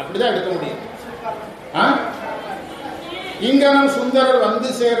 புரியுதா? அப்படிதான் எடுக்க முடியும். இங்க நம்ம சுந்தரர் வந்து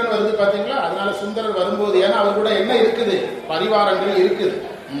சேரன் வருது பாத்தீங்களா? அதனால சுந்தரர் வரும்போது, ஏன்னா அவர் கூட என்ன இருக்குது? பரிவாரங்கள் இருக்குது.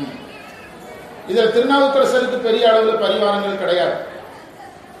 இதுல திருநாவுக்கரசருக்கு பெரிய அளவுல பரிவாரங்கள் கிடையாது.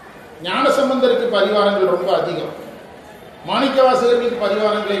 ஞானசம்பந்தருக்கு பரிவாரங்கள் ரொம்ப அதிகம். மாணிக்கவாசகர்களுக்கு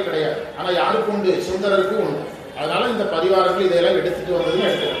பரிவாரங்களே கிடையாது. ஆனா யாருக்கு உண்டு? சுந்தரருக்கு உண்டு. அதனால இந்த பரிவாரங்கள் இதையெல்லாம் எடுத்துட்டு வந்ததுன்னு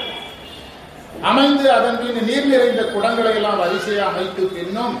எடுத்துக்கணும். அமைந்து அதன் பின் நீர் நிறைந்த குடங்களை எல்லாம் வரிசையா அமைத்து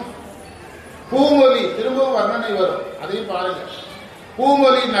பின்னும் பூமொழி, திரும்பவும் வர்ணனை வரும், அதையும் பாருங்க.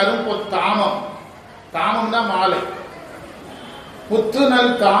 பூமொழி நரும் தாமம், தாமம்னா மாலை,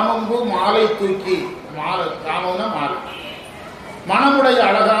 புத்துநல் தாமம்பு மாலை தூக்கி, தாமம்னா மாலை, மனமுடைய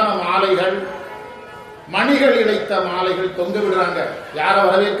அழகான மாலைகள், மணிகள் இழைத்த மாலைகள் தொங்க விடுறாங்க. யார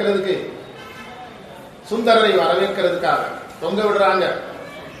வரவேற்கிறதுக்கு? சுந்தரரை வரவேற்கிறதுக்காக தொங்க விடுறாங்க.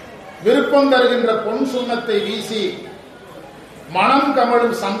 விருப்பம் தருகின்ற பொன் சுண்ணத்தை வீசி மனம்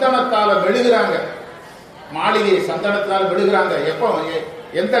கமழும் சந்தனத்தால மெழுகிறாங்க. மாளிகை சந்தனத்தால் மெழுகிறாங்க. எப்போ?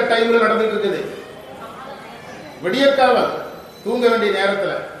 எந்த டைம்ல நடந்துட்டு இருக்குது? விடியற்காலம், தூங்க வேண்டிய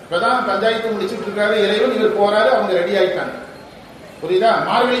நேரத்துல. இப்பதான் பஞ்சாயத்து முடிச்சுட்டு இருக்காரு இறைவன், இவர் போறாரு, அவங்க ரெடி ஆயிட்டாங்க. புரியுதா?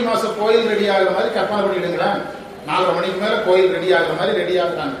 மார்கழி மாசம் கோயில் ரெடி ஆகிற மாதிரி கற்பனை பண்ணிடுங்களேன். 4:30 மணிக்கு மேல கோயில் ரெடி ஆகிற மாதிரி ரெடி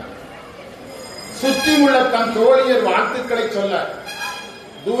ஆகுறாங்க. சுற்றி உள்ள தன் தோழியர் வாழ்த்துக்களை சொல்ல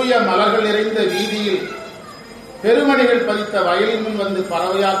தூய மலர்கள் நிறைந்த வீதியில் பெருமணிகள் பதித்த வயலின் முன் வந்து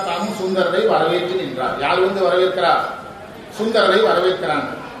பறவையார் தாமும் சுந்தரரை வரவேற்று நின்றார். யார் வந்து வரவேற்கிறார்? சுந்தரரை வரவேற்கிறாங்க.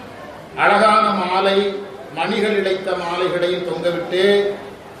 அழகான மாலை, மணிகள் இழைத்த மாலைகளையும் தொங்கவிட்டு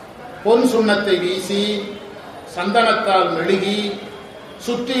பொன் சுண்ணத்தை வீசி சந்தனத்தால் மெழுகி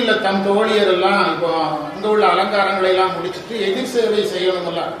சுற்றியுள்ள தம் தோழியர் எல்லாம் இப்போ அங்க உள்ள அலங்காரங்களை எல்லாம் முடிச்சுட்டு எதிர் சேவை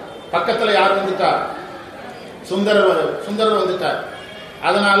செய்யணும்ல. பக்கத்துல யார் வந்துட்டார்? சுந்தரர் வந்துட்டார்.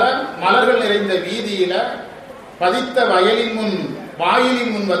 அதனால மலர்கள் நிறைந்த வீதியில பதித்த வாயிலின்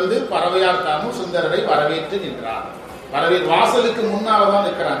முன் வந்து பறவையார் தாமும் சுந்தரரை வரவேற்று நின்றார். வாசலுக்கு முன்னாலதான்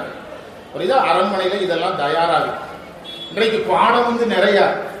நிற்கிறாங்க. புரியுதா? அரண்மனையில இதெல்லாம் தயாராகும். இன்றைக்கு பாடம் வந்து நிறைய.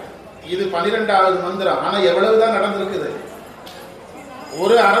 இது 12வது மந்திரம். ஆனா எவ்வளவுதான் நடந்திருக்குது?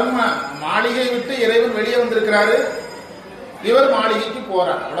 ஒரு அரண்மனை மாளிகை விட்டு இறைவன் வெளியே வந்திருக்கிறாரு, இவர் மாளிகைக்கு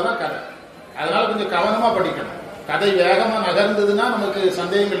போறார், அவ்வளவுதான் கதை. அதனால கொஞ்சம் கவனமா படிக்கணும். கதை வேகமா நகர்ந்ததுன்னா நமக்கு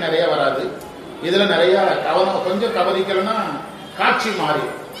சந்தேகங்கள் நிறைய வராது. இதுல நிறைய கவனம், கொஞ்சம் கவனிக்கலன்னா காட்சி மாறி.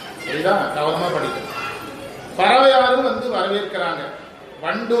 இதுதான் கவனமா படிக்கணும். பறவையாரும் வந்து வரவேற்கிறாங்க.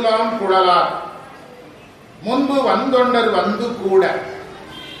 வண்டுலாம் குழலார் முன்பு வந்தொண்டர் வந்து கூட.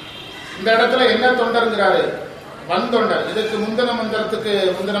 இந்த இடத்துல என்ன தொண்டர்ங்கிறாரு? வந்தொண்டர். இதுக்கு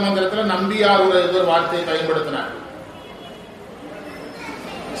முந்தின மந்திரத்துல நம்பியார் ஒரு வார்த்தையை பயன்படுத்தினார்.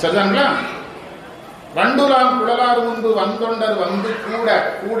 சரிதாங்களா? வண்டுலாம் குழலார் முன்பு வந்தொண்டர் வந்து கூட.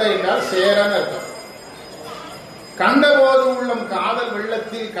 கூட என்றால் சேரன்னு அர்த்தம். கண்டபோது உள்ளம் காதல்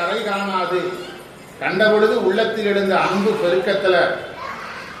வெள்ளத்தில் கரை காணாது. கண்டபொழுது உள்ளத்தில் எழுந்த அன்பு பெருக்கத்துல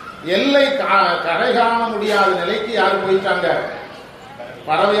எல்லை கரை காண முடியாத நிலைக்கு யார் போயிட்டாங்க?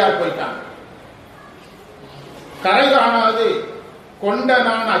 பறவையார் போயிட்டாங்க. கரை காணாது கொண்ட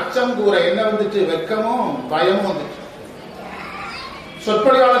நான் அச்சம் கூற. என்ன வந்துட்டு? வெக்கமும் பயமும் வந்துட்டு.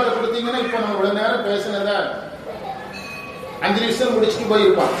 சொற்பொழிவாளத்தை கொடுத்தீங்கன்னா இப்ப நம்ம இவ்வளவு நேரம் பேசுனத 5 நிமிஷம் முடிச்சுட்டு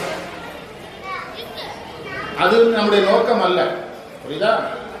போயிருப்பான். அது நம்முடைய நோக்கம் அல்ல. புரியுதா?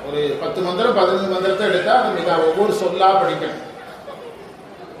 ஒரு 10 மந்திரம் 15 மந்திரத்தை எடுத்தா நம்ம ஒவ்வொரு சொல்லா படிக்கணும்.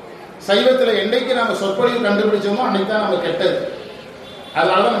 சைவத்துல என்னைக்கு நம்ம சொற்பொழிவு கண்டுபிடிச்சோமோ அன்னைக்கு தான் நம்ம கெட்டது.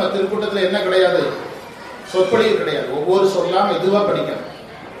 அதனாலதான் நம்ம திருக்கூட்டத்துல என்ன கிடையாது? சொற்பொழிவு கிடையாது. ஒவ்வொரு சொல்லாம் இதுவா படிக்கணும்.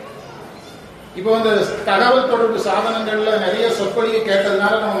 இப்போ இந்த தகவல் தொடர்பு சாதனங்கள்ல நிறைய சொற்பொழிவு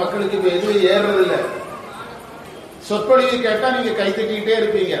கேட்டதுனால நம்ம மக்களுக்கு இப்ப எதுவும் ஏறுறது இல்லை. சொற்பொழிவு கேட்டா நீங்க கை தட்டிக்கிட்டே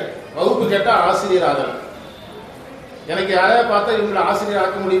இருப்பீங்க. வகுப்பு கேட்டா ஆசிரியர் ஆகலாம். எனக்கு யாரையா பார்த்தா இவங்களை ஆசிரியர்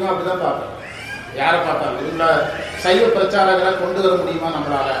ஆக்க முடியுமா? அப்படிதான் பார்ப்பேன். யாரை பார்த்தாலும் இவங்கள சைவ பிரச்சாரங்களை கொண்டு வர முடியுமா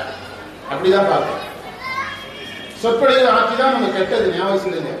நம்மளால? அப்படிதான் பார்ப்பேன். சொற்பொழிவு ஆக்கிதான் நம்ம கெட்டது. ஞாபகம்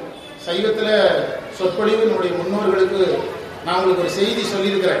சொல்லுங்க. சைவத்துல சொற்பொழிவு நம்முடைய முன்னோர்களுக்கு நான் உங்களுக்கு ஒரு செய்தி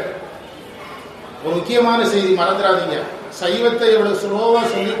சொல்லியிருக்கிறேன். ஒரு முக்கியமான செய்தி மறந்துடாதீங்க. சைவத்தை எவ்வளவு சுலோவா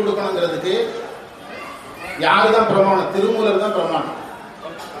சொல்லிக் கொடுக்கணுங்கிறதுக்கு யாருதான் பிரமாணம்? திருமூலர் தான் பிரமாணம்.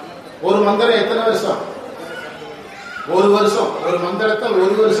 ஒரு மந்திரம் எத்தனை வருஷம்? 1 வருஷம். ஒரு மந்திரத்தை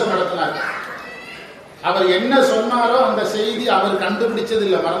 1 வருஷம் நடத்தினார். அவர் என்ன சொன்னாரோ அந்த செய்தி அவர் கண்டுபிடிச்சது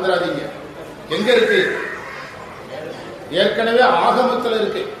இல்லை. மறந்துடாதீங்க. எங்க இருக்கு? ஏற்கனவே ஆகமத்தில்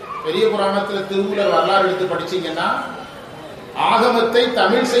இருக்கு. பெரிய புராணத்துல திருமூலர் வரலாறு எடுத்து படிச்சீங்கன்னா ஆகமத்தை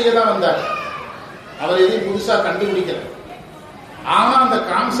தமிழ் செய்ய தான் வந்தார். அவர் எதையும் புதுசா கண்டுபிடிக்கல. ஆனா அந்த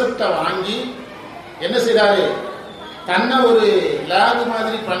கான்செப்டை வாங்கி என்ன செய்யறாரு? தன்னை ஒரு லேப்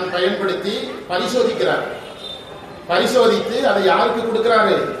மாதிரி பயன்படுத்தி பரிசோதிக்கிறார். பரிசோதித்து அதை யாருக்கு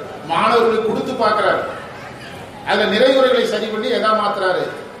கொடுக்கிறாரு? மாணவர்களுக்கு கொடுத்து பார்க்கிறாரு. அதுல நிறைகுறைகளை சரி பண்ணி எதா மாத்துறாரு?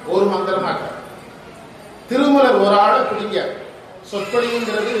 ஒரு மந்திரமாக்குறாரு. திருமூலர் ஒரு ஆளை பிடிங்க.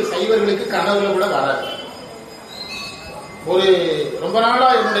 சொற்பொழிவுங்கிறது சைவர்களுக்கு கனவுல கூட வராது. ஒரு ரொம்ப நாளா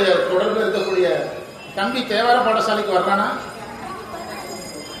என்னுடைய தொடர்பில் இருக்கக்கூடிய தம்பி தேவார பாடசாலைக்கு வர்றானா?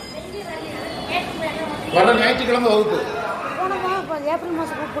 வர ஞாயிற்றுக்கிழமை வகுப்பு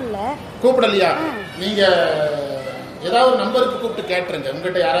கூப்பிடலையா? நீங்க ஏதாவது ஒரு நம்பருக்கு கூப்பிட்டு கேட்டுருங்க.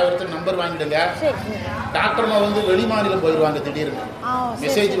 உங்ககிட்ட யாராவது நம்பர் வாங்கிடுங்க. டாக்டர்மா வந்து வெளி மாநிலம் போயிடுவாங்க திடீர்னு.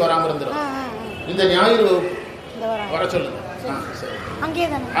 மெசேஜ் வராம இருந்துடும். இந்த ஞாயிறு வர சொல்லுங்க.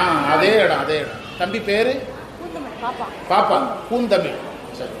 அதே இடம். தம்பி பேரு பாப்பா பூந்தமிழ்.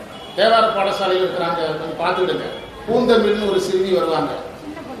 சரி, தேவார பாடசாலையில் இருக்கிறாங்க. பார்த்துக்கிடுங்க. பூந்தமிழ்னு ஒரு சிறுமி வருவாங்க.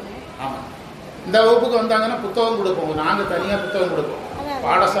 ஆமா, இந்த வகுப்புக்கு வந்தாங்கன்னா புத்தகம் கொடுப்போம். நாங்க தனியா புத்தகம் கொடுப்போம்.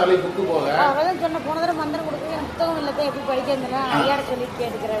 பாடசாலை புக்கு போக.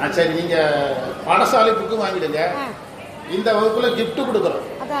 சரி, நீங்க பாடசாலை புக்கு வாங்கிடுங்க. இந்த வகுப்புல கிஃப்ட் கொடுக்குறோம்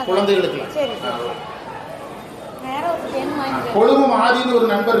குழந்தைகளுக்கு. கொழுமம் ஆதின்னு ஒரு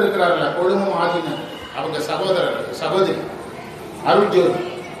நண்பர் இருக்கிறார்ல, கொழுமம் ஆதின்னு, அவங்க சகோதரி அருள் ஜோதி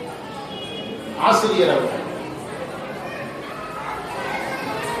ஆசிரியர். அவங்க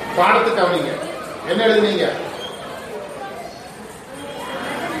பாடத்துக்கு அவனிங்க என்ன எழுதுனீங்க?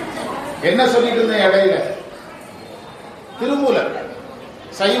 என்ன சொல்லிட்டு இருந்தேன் இடையில? திருமூலர்.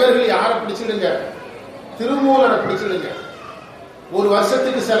 சைவர்கள் யாரை பிடிச்சிடுங்க? திருமூலரை பிடிச்சிடுங்க. ஒரு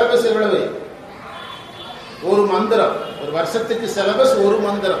வருஷத்துக்கு சிலபஸ் எவ்வளவு? ஒரு மந்திரம். ஒரு வருஷத்துக்கு சிலபஸ் ஒரு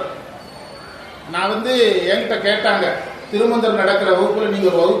மந்திரம். நான் என்கிட்ட கேட்டாங்க, திருமந்திரம் நடக்கிற வகுப்புல நீங்க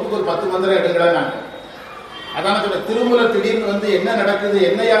ஒரு வகுப்புக்கு ஒரு 10 மந்திரம் எடுங்களா. நான் அதான் சொல்ல, திருமூல திடீர்னு என்ன நடக்குது,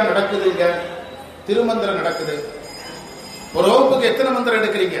 என்னையா நடக்குதுங்க, திருமந்திரம் நடக்குது. ஒரு வகுப்புக்கு எத்தனை மந்திரம்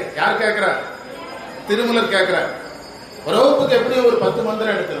எடுக்கிறீங்க? யார் கேட்கிறார்? திருமூலர் கேட்கிறார். ஒரு வகுப்புக்கு எப்படி ஒரு 10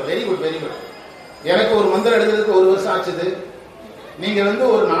 மந்திரம் எடுக்கிறோம். Very good, very good. எனக்கு ஒரு மந்திரம் எடுக்கிறதுக்கு 1 வருஷம் ஆச்சுது. நீங்க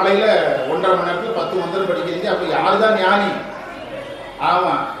ஒரு நாளையில 1.5 மணி நேரத்துல 10 மந்திரம் படிக்கிறீங்க. அப்ப யாருதான் ஞானி?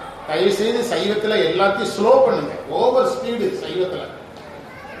 ஆமா, தயவு செய்து சைவத்துல எல்லாத்தையும் ஸ்லோ பண்ணுங்க. Over speed சைவத்துல.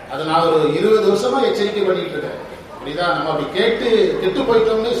 அதை நான் ஒரு 20 வருஷமா எச்சரிக்கை பண்ணிட்டு இருக்கேன். அப்படிதான் நம்ம அப்படி கேட்டு கெட்டு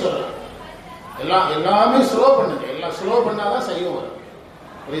போயிட்டோம்னே சொல்லலாம். எல்லாமே ஸ்லோ பண்ணுங்க. எல்லாம் ஸ்லோ பண்ணாதான் சைவம் வரும்.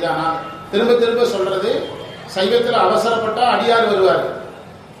 புரியுதா? நான் திரும்ப திரும்ப சொல்றது, சைவத்துல அவசரப்பட்டா அடியார் வருவார்,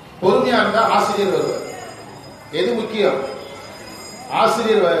 பொறுமையா இருந்தா ஆசிரியர் வருவார். எது முக்கியம்?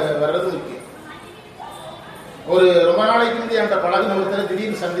 ஆசிரியர் வர்றது முக்கியம். ஒரு ரொம்ப நாளைக்கு முந்தைய என்கிட்ட பழகின ஒருத்தரை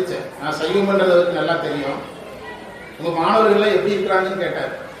திடீர்னு சந்திச்சேன். நான் சைவம் பண்றதுக்கு நல்லா தெரியும், உங்க மாணவர்கள் எப்படி இருக்கிறாங்கன்னு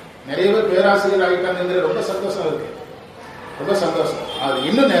கேட்டார். நிறைய பேர் பேராசிரியர் ஆகிட்டாங்க. ரொம்ப சந்தோஷம் இருக்கு, ரொம்ப சந்தோஷம். அது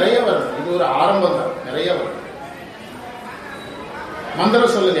இன்னும் நிறைய வரும். இது ஒரு ஆரம்பம் தான், நிறைய வரும்.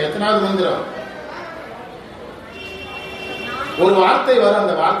 மந்திரம் சொல்லுங்க. எத்தனாவது மந்திரம்? ஒரு வார்த்தை வரும்.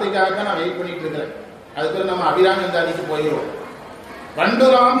 அந்த வார்த்தைக்காக நான் வெயிட் பண்ணிட்டு இருக்கிறேன். அதுக்கு நம்ம அபிராமந்தாதிக்கு போயிடுவோம்.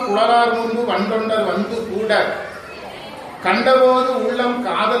 வண்டுலாம் குளரார் முன்பு வண்டொண்டர் வந்து கூட கண்டபோது உள்ளம்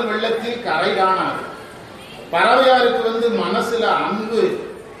காதல் வெள்ளத்தில் கரை காணாது. பறவையாருக்கு மனசுல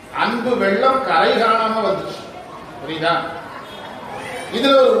அன்பு வெள்ளம் கரை காணாம வந்துச்சு. புரியுதா?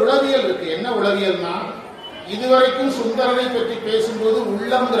 இதுல ஒரு உளவியல் இருக்கு. என்ன உளவியல்னா, இதுவரைக்கும் சுந்தரனை பற்றி பேசும்போது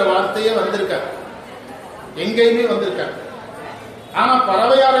உள்ளம்ங்கிற வார்த்தையே வந்திருக்க, எங்கேயுமே வந்திருக்க. ஆனா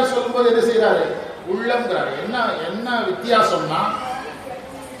பறவையாரை சொல்லும்போது என்ன செய்யறாரு? உள்ளம்ங்கிறாரு. என்ன வித்தியாசம்னா,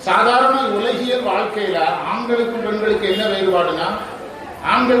 சாதாரண உலகியல் வாழ்க்கையில ஆண்களுக்கும் பெண்களுக்கு என்ன வேறுபாடுனா,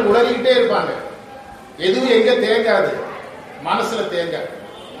 ஆண்கள் உளறிக்கிட்டே இருப்பாங்க, எதுவும் எங்க தேங்காது, மனசுல தேங்காது.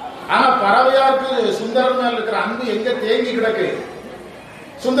 ஆனா பறவையாருக்கு சுந்தரன் மேல இருக்கிற அன்பு எங்க தேங்கி கிடக்கு?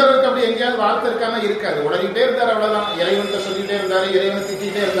 சுந்தரருக்கு அப்படி எங்கேயாவது வார்த்தை இருக்காம இருக்காது. உலகிட்டே இருந்தாரு, அவ்வளவுதான். இறைவன்கிட்ட சொல்லிட்டே இருந்தாரு, இறைவனை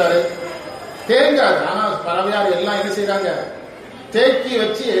திட்டிகிட்டே இருந்தாரு, தேங்காது. ஆனா பறவையார் எல்லாம் என்ன செய்யறாங்க? தேக்கி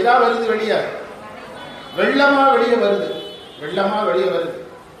வச்சு எதா வருது வெளியே, வெள்ளமா வெளியே வருது, வெள்ளமா வெளியே வருது.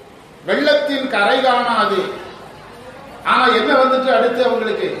 வெள்ளத்தின் கரை காணாது. ஆனா என்ன வந்துச்சு அடுத்து?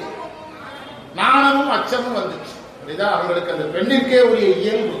 அவங்களுக்கு நாணமும் அச்சமும் வந்துச்சு. அப்படிதான் அவங்களுக்கு அந்த பெண்ணிற்கே உரிய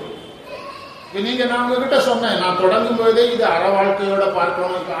இயல்பு. நீங்க நான் உங்ககிட்ட சொன்னேன், நான் தொடங்கும் போதே இது அற வாழ்க்கையோட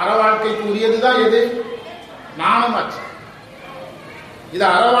பார்க்கணும். அற வாழ்க்கைக்கு உரியதுதான் எது? நாணம், அச்சம். இது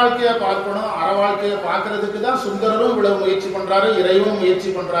அற வாழ்க்கைய பார்க்கணும். அற வாழ்க்கைய பார்க்கறதுக்கு தான் சுந்தரரும் இவ்வளவு முயற்சி பண்றாரு, இறைவனும்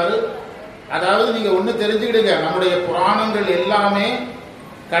முயற்சி பண்றாரு. அதாவது நீங்க ஒண்ணு தெரிஞ்சுக்கிடுங்க, நம்முடைய புராணங்கள் எல்லாமே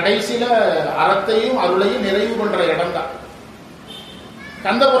கடைசியில அறத்தையும் அருளையும் நிறைவு பண்ற இடம் தான்.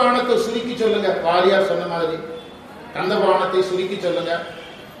 கந்த புராணத்தை சுருக்கி சொல்லுங்க. வாரியார் சொன்ன மாதிரி கந்த புராணத்தை சுருக்கி சொல்லுங்க.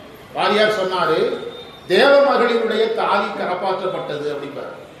 வாரியார் சொன்னாரு, தேவ மகளிருடைய தாலி காப்பாற்றப்பட்டது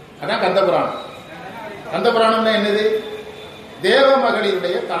அப்படிப்பாரு. அதான் கந்த புராணம். கந்த புராணம்னா என்னது? தேவ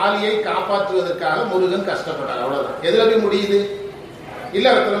மகளிருடைய தாலியை காப்பாற்றுவதற்காக முருகன் கஷ்டப்பட்டார், அவ்வளவுதான். எதுல போய் முடியுது?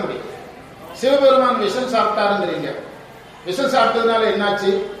 இல்லறத்துல முடியுது. சிவபெருமான் விஷம் சாப்பிட்டாருங்கிறீங்க. விஷம் சாப்பிட்டதுனால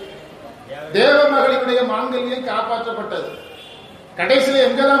என்னாச்சு? தேவ மகளிருடைய மாங்கல்யம் காப்பாற்றப்பட்டது. கடைசியில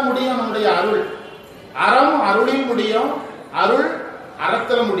எங்கதான் முடியும்? நம்முடைய அருள். அறம் அருளில் முடியும், அருள்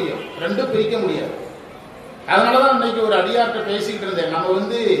அறத்துல முடியும். ரெண்டும் பிரிக்க முடியாது. அதனாலதான் இன்னைக்கு ஒரு அடியார்கிட்ட பேசிக்கிட்டு இருந்தேன்.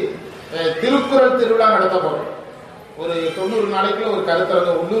 நம்ம திருக்குறள் திருவிழா நடத்த போறோம். ஒரு 90 நாளைக்குள்ள ஒரு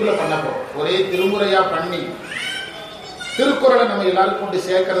கருத்தரங்க உள்ளூர்ல பண்ண போறோம். ஒரே திருமுறையா பண்ணி திருக்குறளை நம்ம எல்லாரும் கொண்டு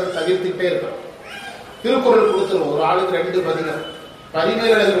சேர்க்கறது தவிர்த்துக்கிட்டே இருக்கிறோம். திருக்குறள் கொடுத்துருவோம். ஒரு ஆளுக்கு 2 பதிகம்.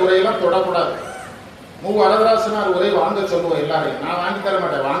 பரிமேலழகர் உரையெல்லாம் தொடக்கூடாது. வரதராசனார் உரை வாங்க சொல்லுவோம் எல்லாரையும். நான் வாங்கி தர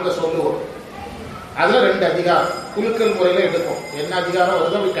மாட்டேன், வாங்க சொல்லுவோம். அதுல 2 அதிகாரம் குலுக்கல் முறையில எடுப்போம். என்ன அதிகாரம்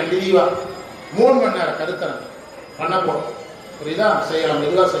வருதோ அப்படி கண்டினியூவா 3 மணி நேரம் கருத்தரங்க பண்ண போறோம். புரியுதா? செய்யலாம்,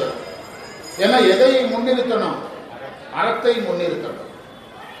 மெதுவா செய்யலாம். ஏன்னா எதை முன்னிறுத்தணும்? அறத்தை முன்னிறுத்தணும்.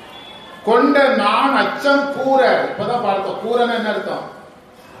 கொண்ட நான் அச்சம் கூற. இப்பதான் பார்த்தோம், கூறன்னு என்ன அர்த்தம்?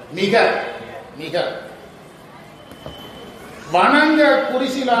 மிக மிக. வணங்க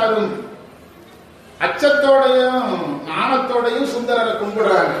குறிசிலாரும். அச்சத்தோடையும் நாணத்தோடையும் சுந்தரரை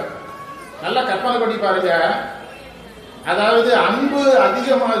கும்பிடுறாங்க. நல்லா கற்பனை பண்ணி பாருங்க. அதாவது அன்பு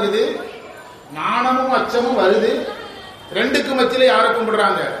அதிகமாகுது, நாணமும் அச்சமும் வருது. 2க்கு மத்தியில யாரை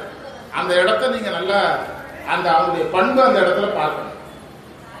கும்பிடுறாங்க? அந்த இடத்த நீங்க நல்லா அந்த அவங்களுடைய பண்பு அந்த இடத்துல பார்க்கணும்.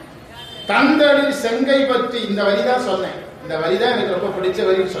 தந்தளில் செங்கை பற்றி, இந்த வரிதான் சொன்னேன். இந்த வரிதான் எனக்கு ரொம்ப பிடிச்ச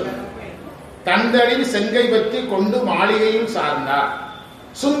வரின்னு சொன்னேன். தந்தளில் செங்கை பற்றி கொண்டு மாளிகையும் சார்ந்தார்.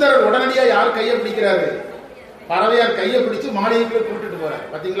 சுந்தரர் உடனடியா யார் கையை பிடிக்கிறாரு? பறவையார் கையை பிடிச்சு மாளிகைக்குள்ள கூட்டிட்டு போறாரு.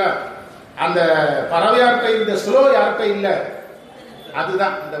 பாத்தீங்களா? அந்த பறவையார்கிட்ட இந்த ஸ்லோ யார்கிட்ட இல்லை.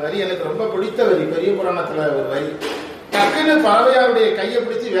 அதுதான் இந்த வரி எனக்கு ரொம்ப பிடித்த வரி, பெரிய புராணத்துல ஒரு வரி. டக்குன்னு பறவையாருடைய கையை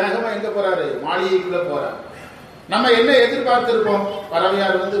பிடிச்சு வேகமா எங்க போறாரு, மாளிகைக்குள்ள போறாரு. நம்ம என்ன எதிர்பார்த்திருப்போம்,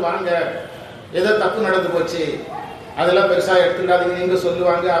 பறவையார் வந்து வாங்க ஏதோ தப்பு நடந்து போச்சு அதெல்லாம் பெருசா எடுத்துக்காதீங்க எங்க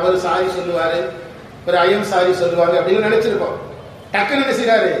சொல்லுவாங்க, அவர் சாரி சொல்லுவாரு, ஒரு ஐயம் சாரி சொல்லுவாங்க அப்படின்னு நினைச்சிருப்போம். டக்குன்னு என்ன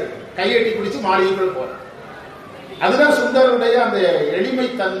செய்யறாரு, கையெட்டி பிடிச்சு மாளிகைக்குள்ள போறார். அதுதான் சுந்தரருடைய அந்த எளிமை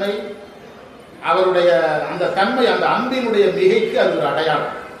தன்மை, அவருடைய அந்த தன்மை, அந்த அன்பினுடைய மிகைக்கு அது ஒரு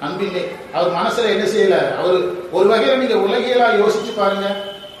அடையாளம். அன்பின்மை அவர் மனசுல என்ன செய்யல, அவர் ஒரு வகையில நீங்க உலகியலா யோசிச்சு பாருங்க.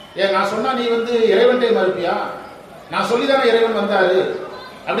 ஏன் நான் சொன்னா நீ வந்து இறைவன்டே மறுப்பியா, நான் சொல்லிதானே இறைவன் வந்தாரு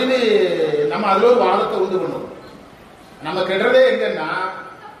அப்படின்னு நம்ம அதுல ஒரு வாதத்தை உண்டு பண்ணுவோம். நம்ம கெடுறதே எங்கன்னா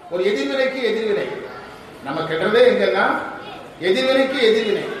ஒரு எதிர்வினைக்கு எதிர்வினை, நம்ம கெடுறதே எங்கன்னா எதிர்வினைக்கு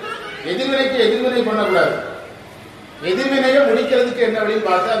எதிர்வினை. எதிர்வினைக்கு எதிர்வினை பண்ணக்கூடாது. எதிர்வினையை முடிக்கிறதுக்கு என்ன வழின்னு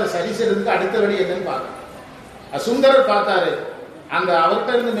பார்த்து அதை சரி செய்யறதுக்கு அடுத்த வழி என்னன்னு பார்க்க சுந்தரர் பார்த்தாரு. அந்த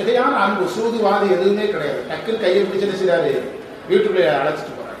அவர்கிட்ட இருந்து மிகையான அன்பு, சூதுவாது எதுவுமே கிடையாது. டக்குன்னு கையை பிடிச்சு செய்றாரு, வீட்டுக்குள்ளே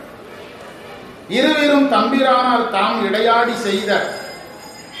அழைச்சிட்டு போறாரு. இருவரும் தம்பிரானார் தாம் இடையாடி செய்த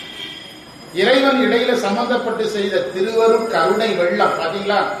இறைவன் இடையில சம்பந்தப்பட்டு செய்த திருவருட் கருணை வெள்ளம்.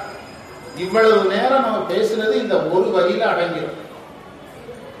 பாத்தீங்களா, இவ்வளவு நேரம் நம்ம பேசுனது இந்த ஒரு வரியில அடங்கிடும்.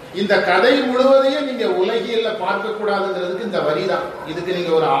 இந்த கதை முழுவதையும் நீங்க உலகியல்ல பார்க்க கூடாதுங்கிறதுக்கு இந்த வரி தான். இதுக்கு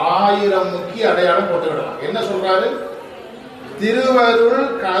நீங்க ஒரு 1000 முக்கிய அடையாளம் போட்டுவிடலாம். என்ன சொல்றாரு, திருவருள்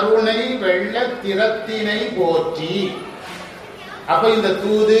கருணை வெள்ள திறத்தினை போற்றி. அப்ப இந்த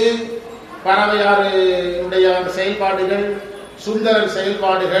தூது, பறவையாருடைய செயல்பாடுகள், சுந்தரர்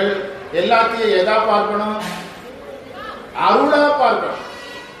செயல்பாடுகள் எல்லாத்தையும் எதா பார்க்கணும், அருளா பார்க்கணும்.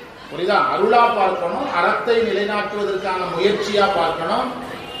 புரியுதா, அருளா பார்க்கணும். அறத்தை நிலைநாட்டுவதற்கான முயற்சியா பார்க்கணும்.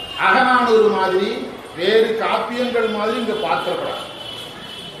 அகநானூறு மாதிரி வேறு காப்பியங்கள் மாதிரி இங்க பார்க்கப்படாது.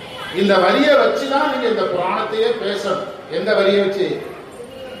 இந்த வரியை வச்சுதான் நீங்க இந்த புராணத்தையே பேசணும். எந்த வரியை வச்சு,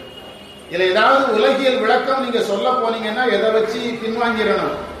 இதுல ஏதாவது உலகியல் விளக்கம் நீங்க சொல்ல போனீங்கன்னா எதை வச்சு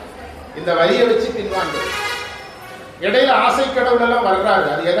பின்வாங்கிடணும், இந்த வரியை வச்சு பின்வாங்க. இடையில ஆசை கடவுள் எல்லாம் வர்றாரு,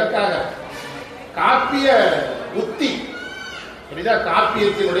 அது எதற்காக, காப்பிய உத்தி, புரியுதா,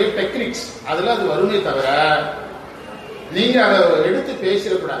 காப்பியத்தினுடைய டெக்னிக்ஸ் அதுல அது வருமே தவிர நீங்க அதை எடுத்து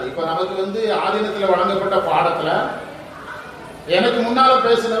பேசிடக்கூடாது. இப்ப நமக்கு வந்து ஆதீனத்துல வழங்கப்பட்ட பாடத்துல எனக்கு முன்னால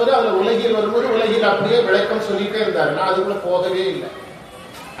பேசினவர் அதுல உலகில் வரும்போது உலகில் அப்படியே விளக்கம் சொல்லிட்டே இருந்தாரு. நான் அதுக்குள்ள போகவே இல்லை.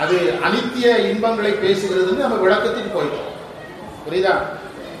 அது அனித்திய இன்பங்களை பேசுகிறதுன்னு நம்ம விளக்கத்துக்கு போயிட்டோம். புரியுதா,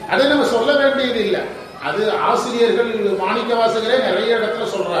 அதை நம்ம சொல்ல வேண்டியது இல்லை. அது ஆசிரியர்கள் மாணிக்க வாசகரே நிறைய இடத்துல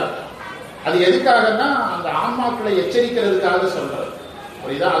சொல்றாரு. அது எதுக்காகன்னா அந்த ஆன்மாக்களை எச்சரிக்கிறதுக்காக சொல்றாரு.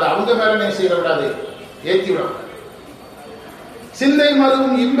 புரியுதா, அது அவங்க மேல என்ன செய்யக்கூடாது, ஏற்றி விடும். சிந்தை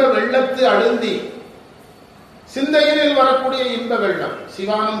மருவும் இன்ப வெள்ளத்து அழுந்தி, சிந்தையினில் வரக்கூடிய இன்ப வெள்ளம்,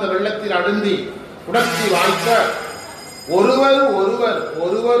 சிவானந்த வெள்ளத்தில் அழுந்தி உடற்சி வாய்க்க ஒருவர் ஒருவர்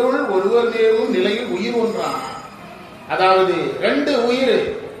ஒருவருள் ஒருவர் நேரும் நிலையில் உயிர் ஒன்றான். அதாவது 2 உயிர்,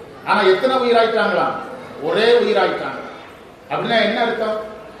 ஆனா எத்தனை உயிராயிட்டாங்களாம், ஒரே உயிராயிட்டாங்க. அப்படின்னா என்ன அர்த்தம்,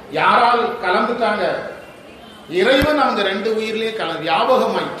 யாரால் கலந்துட்டாங்க, இறைவன் அவங்க 2 உயிர்லயே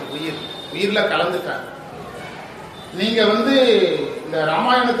வியாபகம் ஆயிட்டு, உயிர்ல கலந்துட்டாங்க. நீங்க வந்து இந்த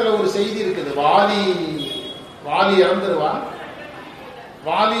ராமாயணத்துல ஒரு செய்தி இருக்குது, வாலி இறந்துருவான்.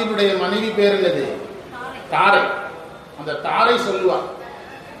 வாலியினுடைய மனைவி பேர் என்னது, தாரை. அந்த தாரை சொல்லுவா,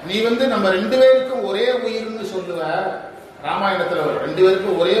 நீ வந்து நம்ம 2 பேருக்கும் ஒரே உயிர்னு சொல்லுவ, ராமாயணத்துல 2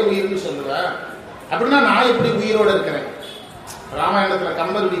 பேருக்கும் ஒரே உயிர்னு சொல்லுவ, அப்படின்னா நான் எப்படி உயிரோட இருக்கிறேன். ராமாயணத்துல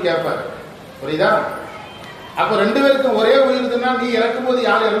கம்பர் இப்படி கேட்பார், புரியுதா. அப்ப 2 பேருக்கும் ஒரே உயிர்னா நீ இறக்கும் போது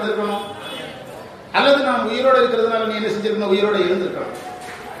யார் இறந்திருக்கணும், அல்லது நான் உயிரோட இருக்கிறதுனால நீ என்ன செஞ்சிருக்கணும், உயிரோட இருந்திருக்கணும்.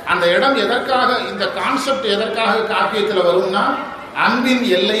 அந்த இடம் எதற்காக, இந்த கான்செப்ட் எதற்காக காப்பியத்தில் வரும்னா அன்பின்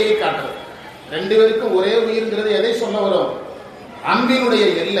எல்லையை காட்டுறது. 2 பேருக்கும் ஒரே உயிர்ங்கிறது எதை சொல்ல வரும், அன்பினுடைய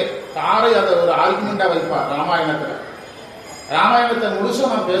எல்லை. தாரை அதை ஒரு ஆர்குமெண்டா வைப்பார் ராமாயணத்துல. ராமாயணத்தை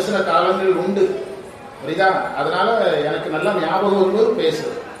முழுசும் நான் பேசுற காலங்கள் உண்டு, புரியுதா. அதனால எனக்கு நல்லா ஞாபகம் வருவது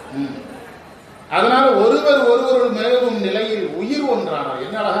பேசுறது. அதனால ஒருவர் ஒருவர் மேலும் நிலையில் உயிர் ஒன்றானார்.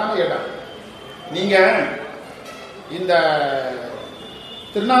 என்ன அழகான இடம். நீங்க இந்த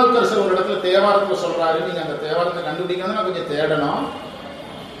திருநாவுக்கரசர் ஒரு இடத்துல தேவாரத்தில் சொல்றாரு, நீங்க அந்த தேவாரத்தை கண்டுபிடிக்கணும்னா கொஞ்சம் தேடணும்.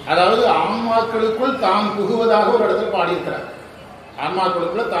 அதாவது ஆன்மாக்களுக்குள் தான் புகுவதாக ஒரு இடத்துல பாடியிருக்கிறார்.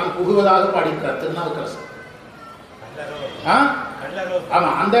 ஆன்மாக்களுக்குள்ள தான் புகுவதாக பாடியிருக்கிறார் திருநாவுக்கரசர். ஆமா,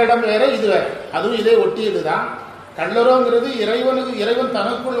 அந்த இடம் வேற, இது வேற. அதுவும் இதே ஒட்டியதுதான். கள்ளரோங்கிறது இறைவன்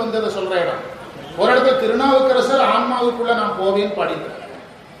தனக்குள் வந்ததை சொல்ற இடம். ஒரு இடத்துல திருநாவுக்கரசர் ஆன்மாவுக்குள்ள நான் போவேன்னு பாடியிருக்கிறார்.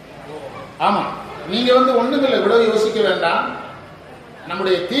 ஆமா, நீங்க வந்து ஒண்ணுமில்லை, இவ்வளவு யோசிக்க வேண்டாம்.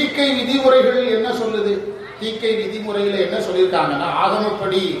 நம்முடைய தீக்கை விதிமுறைகள் என்ன சொல்லுது, தீக்கை விதிமுறையில என்ன சொல்லியிருக்காங்கன்னா,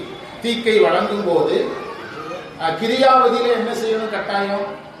 ஆகமப்படி தீக்கை வழங்கும் போது கிரியாவதியில என்ன செய்யணும்? கட்டாயம்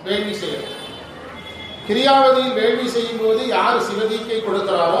வேள்வி செய்யணும். கிரியாவதியில் வேள்வி செய்யும் போது யார் சிவதீக்கை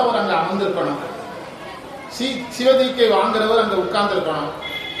கொடுக்கிறாரோ அவர் அங்க அமர்ந்திருக்கணும். சிவதீக்கை வாங்குறவர் அங்க உட்கார்ந்து இருக்கணும்.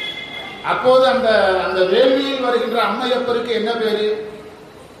 அப்போது அந்த அந்த வேள்வியில் வருகின்ற அம்மையப்பருக்கு என்ன பேரு?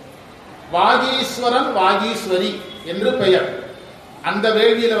 வாகீஸ்வரன் வாகீஸ்வரி என்று பெயர். அந்த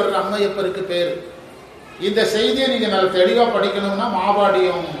வேள்வியில் வர்ற அம்மையப்பருக்கு பேரு. இந்த செய்தியை நீங்க நல்ல தெளிவா படிக்கணும்னா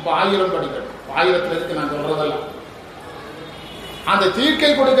மாபாடியம் பாயிரம் படிக்கணும். பாயிரத்துல இருக்கு நான் சொல்றதெல்லாம். அந்த தீர்க்கை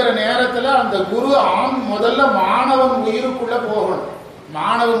கொடுக்கிற நேரத்துல அந்த குரு முதல்ல மாணவன் உயிருக்குள்ள போகணும்.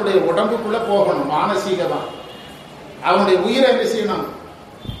 மாணவனுடைய உடம்புக்குள்ள போகணும். மானசீகமா அவனுடைய உயிரை என்ன செய்யணும்?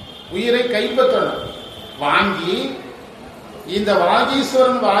 உயிரை கைப்பற்றணும். வாங்கி இந்த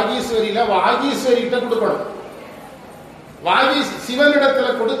வாகீஸ்வரன் வாகீஸ்வரியில வாகீஸ்வரிட்ட கொடுக்கணும். சிவனிடத்துல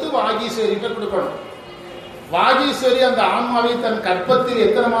கொடுத்து வாகீஸ்வரிட்ட கொடுக்கணும். வாகீஸ்வரி அந்த ஆன்மாவை தன் கற்பத்தில்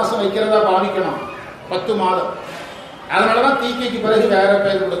எத்தனை மாசம் வைக்கிறதா பாவிக்கணும்? 10 மாதம். அதனாலதான் தீக்கைக்கு பிறகு வேற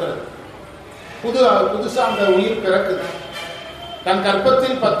பெயர் கொடுக்கிறது. புதுசா அந்த உயிர் பிறக்குது. தன்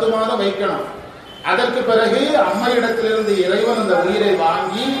கற்பத்தில் 10 மாதம் வைக்கணும். அதற்கு பிறகு அம்மையிடத்திலிருந்து இறைவன் அந்த உயிரை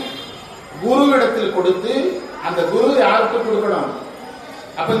வாங்கி குருவிடத்தில் கொடுத்து, அந்த குரு யாருக்கு கொடுக்கணும்?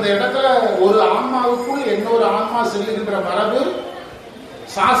 அப்ப இந்த இடத்துல ஒரு ஆன்மாவுக்குள் இன்னொரு ஆன்மா செல்லுகின்ற மரபு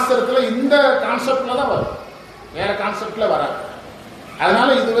சாஸ்திரத்துல இந்த கான்செப்ட்ல தான் வரும். வேற கான்செப்ட்ல வராது. அதனால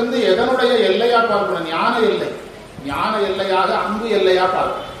இது எதனுடைய எல்லையா பார்க்கணும்? ஞான எல்லை. ஞான எல்லையாக, அன்பு எல்லையா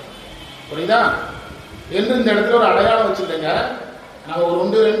பார்க்கணும். புரியுதா? என்று இந்த இடத்துல ஒரு அடையாளம் வச்சுட்டேங்க. நம்ம ஒரு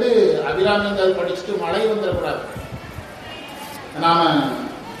 1-2 அபிராமியந்தாதி படிச்சுட்டு மழை வந்துடக்கூடாது. நாம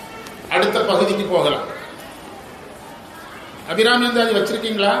அடுத்த பகுதிக்கு போகலாம். அபிராமியந்தாதி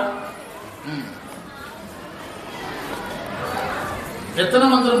வச்சிருக்கீங்களா? எத்தனை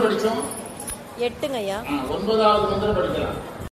மந்திரம் படிச்சோம்? 8ங்கய்யா. 9வது மந்திரம் படிக்கலாம்.